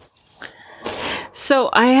 So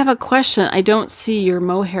I have a question. I don't see your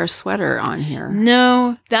mohair sweater on here.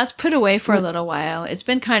 No, that's put away for a little while. It's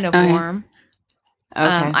been kind of warm. Okay.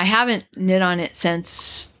 I haven't knit on it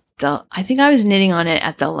since I think I was knitting on it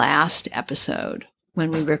at the last episode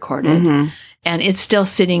when we recorded. And it's still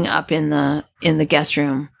sitting up in the guest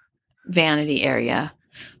room vanity area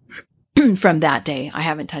from that day. I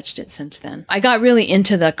haven't touched it since then. I got really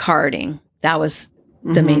into the carding. That was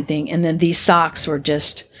the main thing. And then these socks were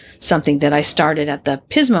just something that I started at the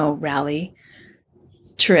Pismo rally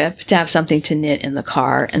trip to have something to knit in the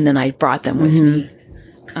car. And then I brought them with me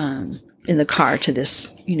in the car to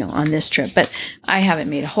this, on this trip. But I haven't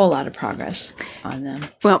made a whole lot of progress on them.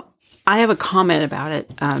 Well, I have a comment about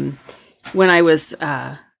it. When I was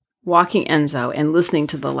walking Enzo and listening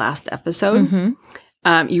to the last episode,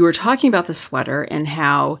 you were talking about the sweater and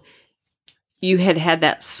how you had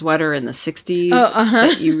that sweater in the 60s,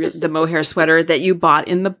 that the mohair sweater that you bought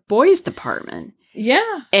in the boys department.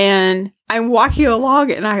 Yeah. And I'm walking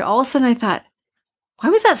along, and all of a sudden I thought, why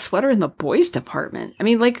was that sweater in the boys department? I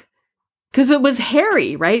mean, like, because it was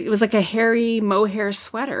hairy, right? It was like a hairy mohair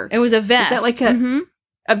sweater. It was a vest. Was that like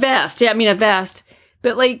a vest? Yeah, I mean, a vest.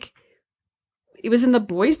 But like, it was in the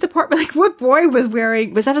boys department. Like, what boy was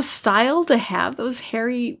wearing? Was that a style to have those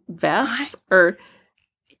hairy vests?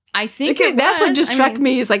 I think that's what just struck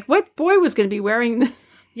me. Is like, what boy was going to be wearing?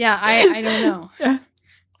 Yeah, I don't know.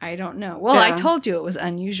 I don't know. Well, I told you it was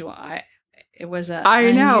unusual. It was an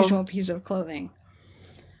unusual piece of clothing.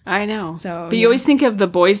 I know. So, but you always think of the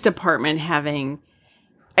boys department having.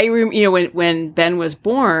 When Ben was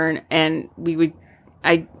born, and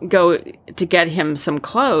I'd go to get him some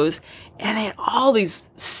clothes, and they had all these,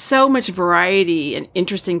 so much variety and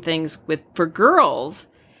interesting things for girls.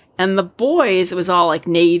 And the boys, it was all like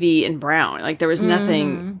navy and brown. Like there was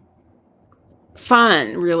nothing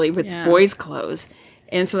fun really with boys' clothes.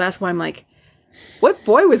 And so that's why I'm like, what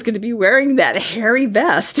boy was going to be wearing that hairy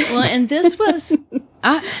vest? Well, and this was,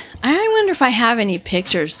 I wonder if I have any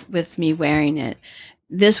pictures with me wearing it.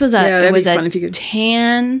 This was it was a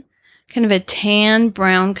tan, kind of a tan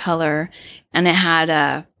brown color. And it had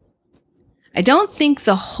I don't think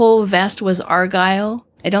the whole vest was argyle.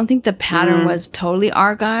 I don't think the pattern was totally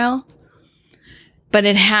argyle, but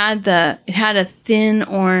it had a thin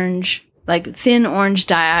orange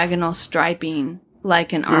diagonal striping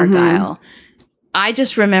like an argyle. I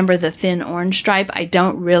just remember the thin orange stripe. I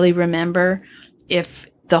don't really remember if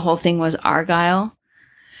the whole thing was argyle.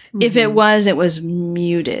 If it was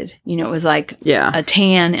muted. It was like a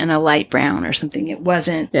tan and a light brown or something. It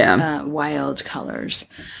wasn't wild colors.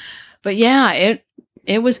 But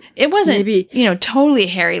it wasn't maybe, totally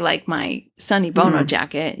hairy like my Sonny Bono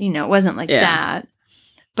jacket. It wasn't like that.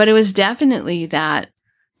 But it was definitely that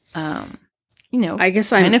I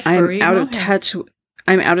guess I'm out of touch.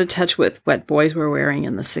 I'm out of touch with what boys were wearing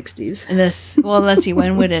in the 60s. And let's see,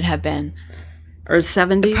 when would it have been? Or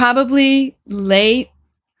 70s? Probably late,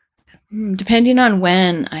 depending on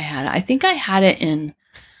when I had it. I think I had it in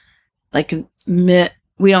like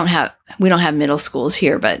we don't have middle schools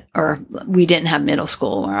here, or we didn't have middle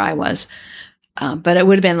school where I was. But it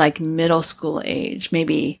would have been like middle school age,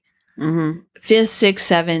 maybe 5th, 6th,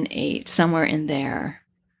 7th, 8th, somewhere in there.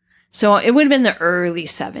 So it would have been the early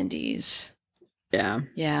 70s. Yeah.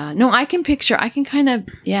 Yeah. No, I can kind of,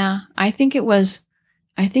 I think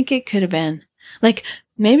it could have been like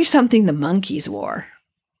maybe something the monkeys wore.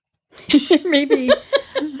 Maybe.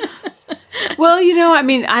 Well,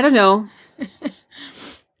 I don't know.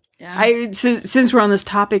 Yeah. Since we're on this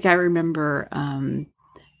topic, I remember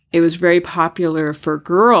it was very popular for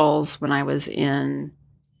girls when I was in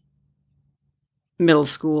middle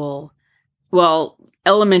school. Well,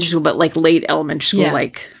 elementary school, but like late elementary school,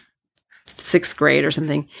 like 6th grade or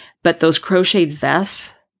something. But those crocheted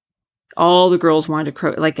vests, all the girls wanted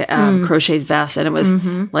to crocheted vests, and it was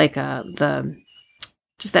like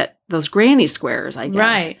those granny squares, I guess.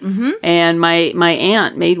 Right. Mm-hmm. And my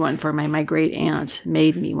aunt made one for my great aunt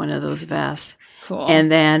made me one of those vests. Cool.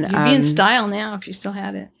 And then you'd be in style now if you still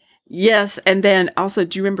had it. Yes, and then also,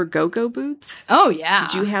 do you remember go-go boots? Oh yeah.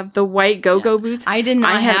 Did you have the white go-go boots? I did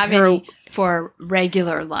not have any for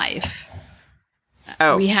regular life.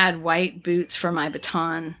 Oh, we had white boots for my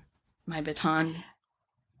baton.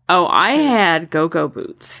 Oh, I had go-go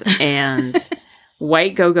boots and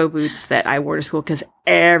white go-go boots that I wore to school because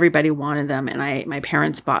everybody wanted them, and my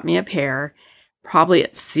parents bought me a pair, probably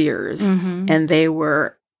at Sears, and they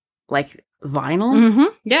were like vinyl. Mm-hmm.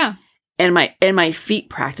 Yeah. And my feet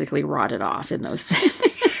practically rotted off in those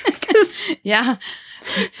things. Yeah.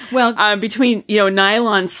 Well, between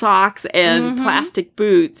nylon socks and plastic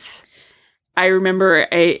boots, I remember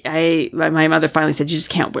my mother finally said, "You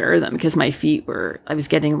just can't wear them," because my feet I was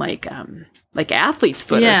getting like athlete's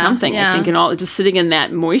foot or something. Yeah. I think, and all just sitting in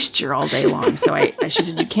that moisture all day long. So she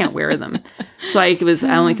said, "You can't wear them." So I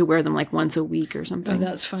only could wear them like once a week or something. Oh,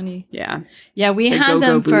 that's funny. Yeah. Yeah, we had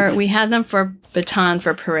them for baton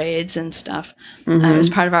for parades and stuff. It was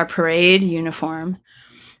part of our parade uniform.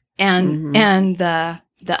 And the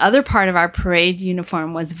other part of our parade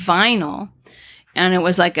uniform was vinyl. And it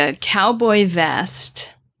was like a cowboy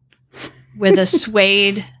vest with a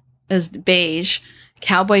suede, as beige,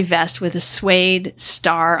 cowboy vest with a suede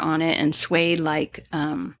star on it and suede like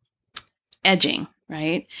edging,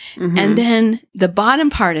 right? And then the bottom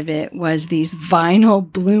part of it was these vinyl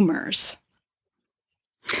bloomers.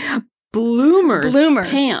 Bloomers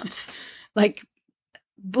pants. Like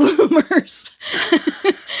bloomers.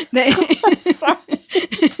 They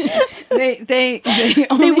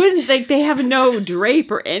they have no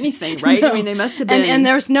drape or anything, right? No. I mean, they must have been, and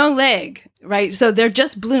there's no leg, right? So they're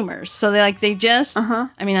just bloomers. So they just. I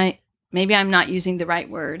mean, maybe I'm not using the right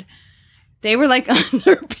word. They were like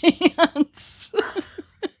underpants.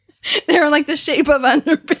 They were like the shape of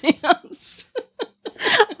underpants.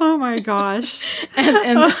 Oh my gosh!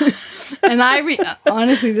 And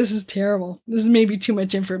honestly, this is terrible. This is maybe too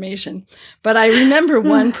much information, but I remember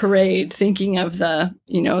one parade thinking of the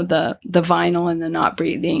vinyl and the not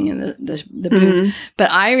breathing and the boots. But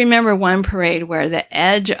I remember one parade where the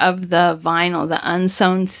edge of the vinyl, the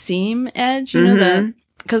unsewn seam edge,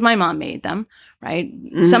 because my mom made them, right?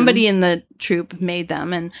 Somebody in the troop made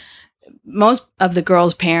them, and most of the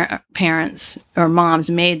girls' parents or moms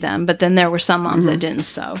made them, but then there were some moms that didn't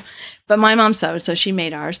sew. But my mom sewed, so she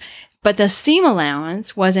made ours. But the seam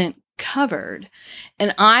allowance wasn't covered.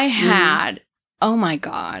 And I had, oh my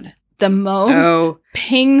God, the most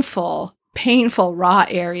painful raw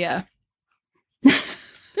area.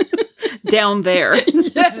 Down there.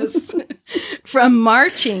 Yes. From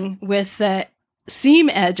marching with the seam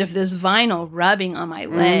edge of this vinyl rubbing on my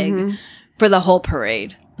leg for the whole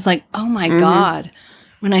parade. It's like, oh my God.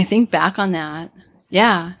 When I think back on that.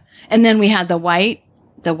 Yeah. And then we had the white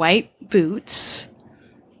boots,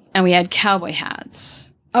 and we had cowboy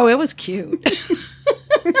hats. Oh, it was cute.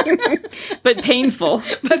 But painful.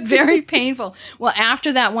 But very painful. Well,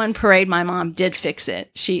 after that one parade, my mom did fix it.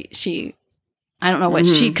 She I don't know what,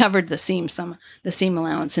 she covered the seam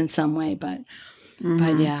allowance in some way, but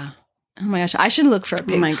yeah. Oh my gosh, I should look for a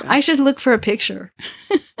picture. I should look for a picture.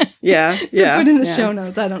 Yeah. To put in the show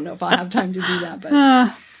notes. I don't know if I'll have time to do that, but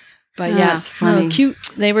yeah, it's funny. No, cute.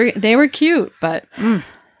 They were cute, but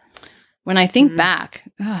when I think back,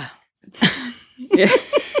 Yeah.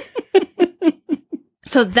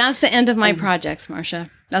 So that's the end of my projects, Marsha.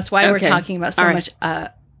 That's why we're talking about so much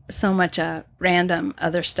so much random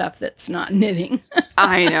other stuff that's not knitting.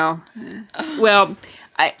 I know. Well,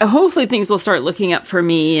 hopefully things will start looking up for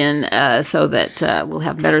me, and so that we'll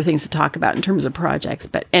have better things to talk about in terms of projects.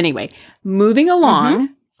 But anyway, moving along,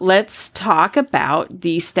 let's talk about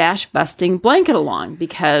the stash busting blanket along,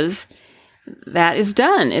 because that is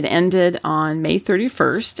done. It ended on May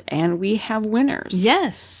 31st, and we have winners.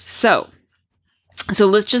 Yes. So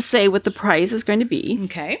let's just say what the prize is going to be.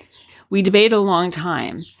 Okay. We debated a long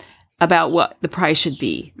time about what the prize should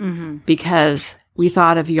be, because we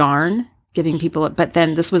thought of yarn giving people, but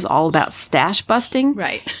then this was all about stash busting.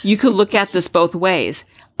 Right. You could look at this both ways.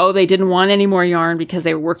 Oh, they didn't want any more yarn because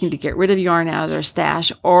they were working to get rid of yarn out of their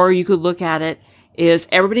stash. Or you could look at it is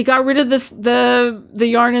everybody got rid of the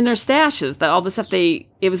yarn in their stashes, all the stuff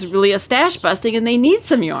it was really a stash busting and they need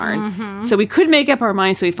some yarn. So we couldn't make up our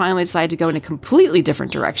minds. So we finally decided to go in a completely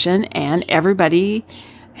different direction, and everybody,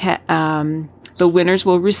 the winners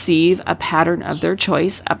will receive a pattern of their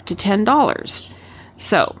choice up to $10.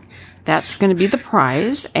 So that's going to be the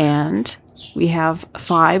prize, and we have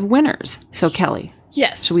 5 winners. So Kelly.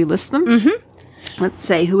 Yes. Should we list them? Let's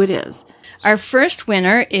say who it is. Our first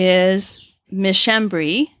winner is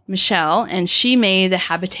Michelle, and she made the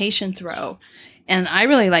habitation throw. And I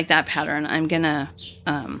really like that pattern. I'm going to,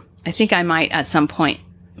 I think I might at some point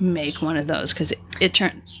make one of those, because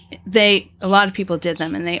a lot of people did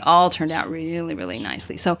them and they all turned out really, really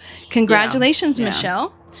nicely. So congratulations,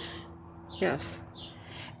 Michelle. Yes.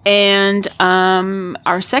 And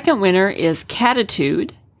our second winner is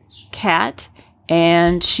Catitude, Cat,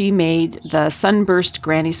 and she made the Sunburst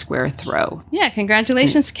Granny Square throw. Yeah,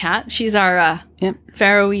 congratulations, Cat. She's our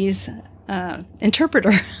Faroese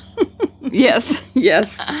interpreter.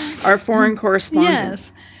 Yes. Our foreign correspondent.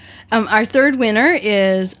 Yes. Our third winner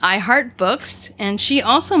is I Heart Books, and she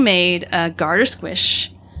also made a garter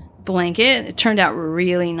squish blanket. It turned out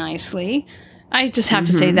really nicely. I just have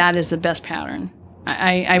to say that is the best pattern.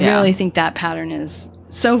 I really think that pattern is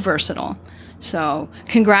so versatile. So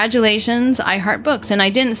congratulations, I Heart Books. And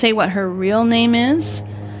I didn't say what her real name is.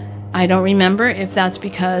 I don't remember if that's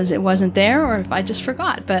because it wasn't there or if I just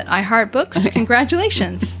forgot. But I Heart Books,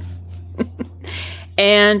 congratulations.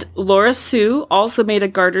 And Laura Sue also made a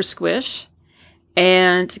garter squish.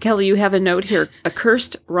 And Kelly, you have a note here, a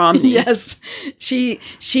cursed Romney. Yes, she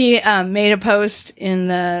made a post in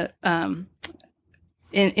the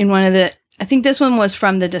in one of the. I think this one was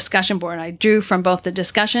from the discussion board. I drew from both the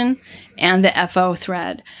discussion and the FO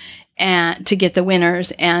thread, and to get the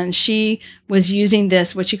winners. And she was using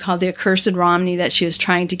this, what she called the accursed Romney, that she was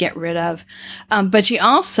trying to get rid of. But she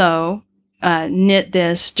also knit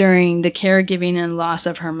this during the caregiving and loss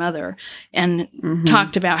of her mother, and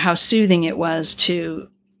talked about how soothing it was to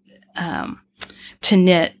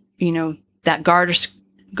knit, that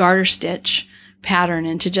garter stitch pattern,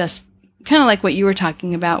 and to just kind of like what you were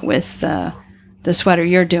talking about with the sweater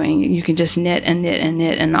you're doing. You can just knit and knit and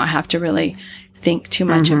knit and not have to really think too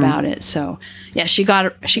much about it. So yeah, she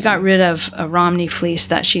got rid of a Romney fleece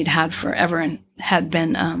that she'd had forever and had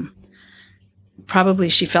been probably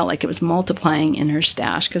she felt like it was multiplying in her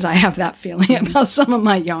stash, because I have that feeling about some of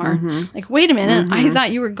my yarn. Like, wait a minute, I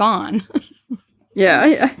thought you were gone.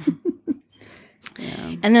 Yeah.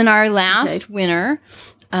 And then our last winner,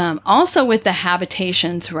 also with the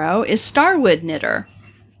habitation throw, is Starwood Knitter.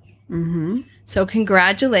 So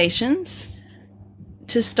congratulations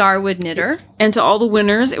to Starwood Knitter. And to all the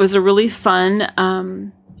winners. It was a really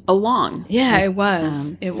fun along. Yeah, it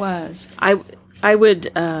was. It was.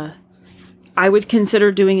 I would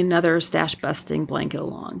consider doing another stash busting blanket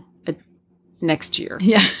along next year.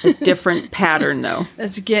 Yeah. A different pattern, though.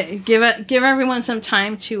 Let's give everyone some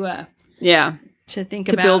time to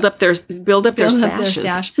think about build up their stashes. Their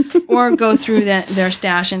stash, or go through their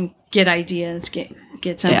stash and get ideas,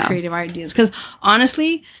 get some creative ideas. Because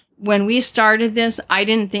honestly, when we started this, I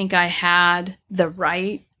didn't think I had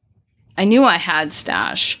I knew I had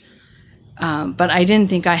stash, but I didn't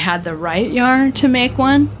think I had the right yarn to make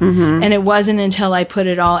one. And it wasn't until I put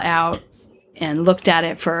it all out and looked at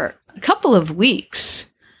it for a couple of weeks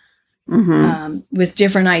with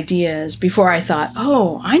different ideas before I thought,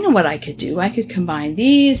 oh, I know what I could do. I could combine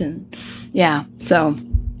these, and So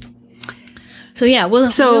yeah, we'll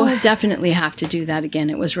definitely have to do that again.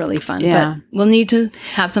 It was really fun, but we'll need to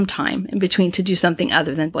have some time in between to do something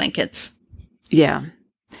other than blankets. Yeah.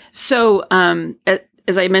 So,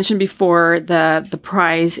 as I mentioned before, the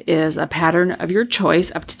prize is a pattern of your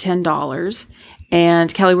choice up to $10.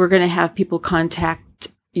 And Kelly, we're going to have people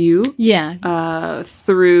contact you. Yeah.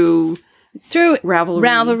 Through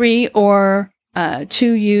Ravelry or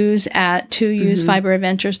 2Us at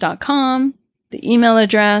 2usfiberadventures.com, the email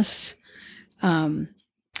address.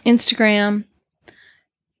 Instagram,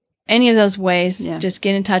 any of those ways. Just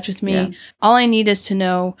get in touch with me. Yeah. All I need is to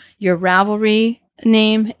know your Ravelry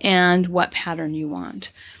name and what pattern you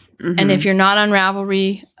want. Mm-hmm. And if you're not on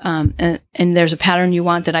Ravelry and there's a pattern you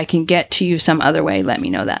want that I can get to you some other way, let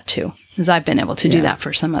me know that too, because I've been able to do that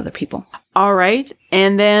for some other people. All right.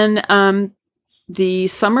 And then the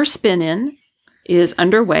summer spin-in is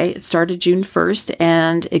underway. It started June 1st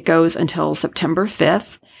and it goes until September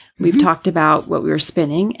 5th. We've talked about what we were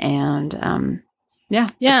spinning and the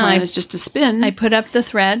plan is just to spin. I put up the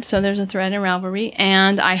thread, so there's a thread in Ravelry,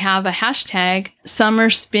 and I have a hashtag Summer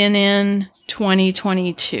Spin In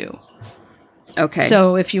 2022. Okay.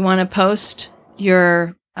 So if you want to post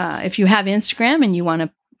your, if you have Instagram and you want to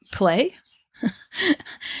play,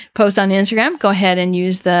 post on Instagram, go ahead and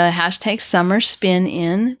use the hashtag Summer Spin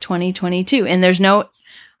In 2022. And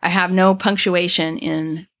I have no punctuation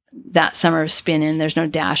in that Summer Spin In. There's no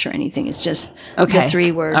dash or anything. It's just the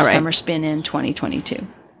 3 words, Summer Spin In 2022.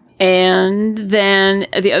 And then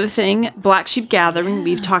the other thing, Black Sheep Gathering,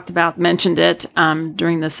 we've mentioned it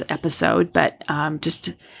during this episode, but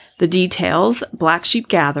just the details. Black Sheep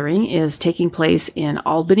Gathering is taking place in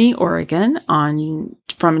Albany, Oregon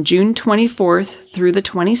from June 24th through the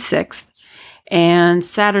 26th. And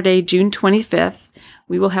Saturday, June 25th,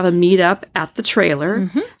 we will have a meetup at the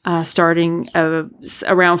trailer starting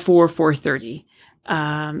around 4:30.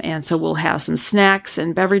 And so we'll have some snacks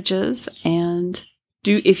and beverages. And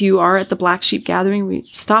if you are at the Black Sheep Gathering,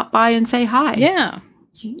 stop by and say hi. Yeah.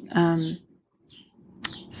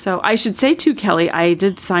 So I should say too, Kelly, I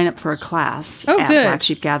did sign up for a class at Black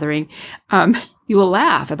Sheep Gathering. You will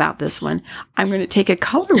laugh about this one. I'm going to take a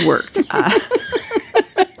color work.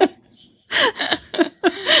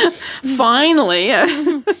 Finally.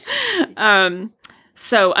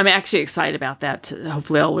 So I'm actually excited about that.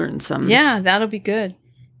 Hopefully I'll learn some. Yeah, that'll be good.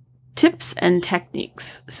 Tips and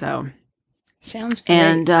techniques. So sounds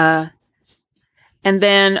great. And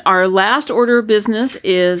then our last order of business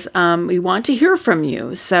is we want to hear from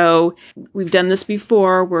you. So we've done this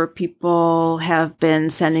before where people have been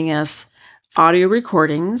sending us audio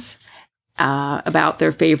recordings about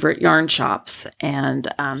their favorite yarn shops. And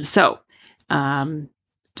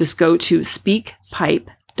just go to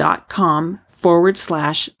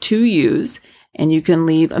speakpipe.com/2Us and you can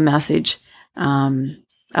leave a message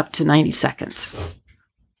up to 90 seconds.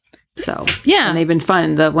 So, and they've been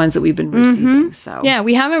fun, the ones that we've been receiving. So,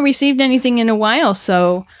 we haven't received anything in a while.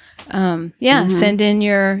 So, send in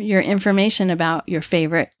your information about your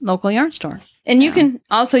favorite local yarn store. And you can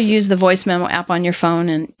also use the voice memo app on your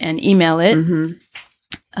phone and email it.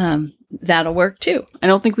 That'll work too. I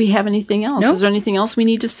don't think we have anything else. Nope. Is there anything else we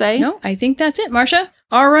need to say? No, I think that's it, Marsha.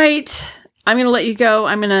 All right. I'm going to let you go.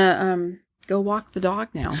 I'm going to go walk the dog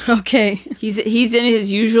now. Okay. He's in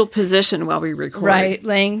his usual position while we record. Right,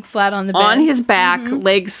 laying flat on the bed. On his back,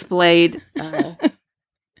 legs splayed,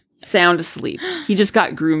 sound asleep. He just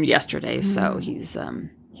got groomed yesterday, so he's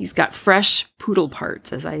got fresh poodle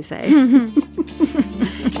parts, as I say.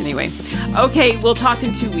 Anyway, okay, we'll talk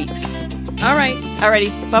in 2 weeks. All right.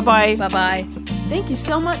 Alrighty, bye-bye. Bye-bye. Thank you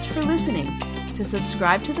so much for listening. To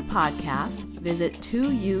subscribe to the podcast, visit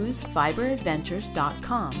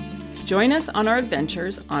 2usfiberadventures.com. Join us on our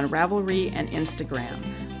adventures on Ravelry and Instagram.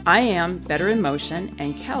 I am Better in Motion,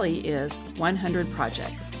 and Kelly is 100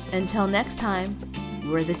 Projects. Until next time,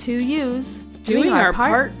 we're the 2Us doing our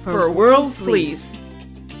part for World Fleece.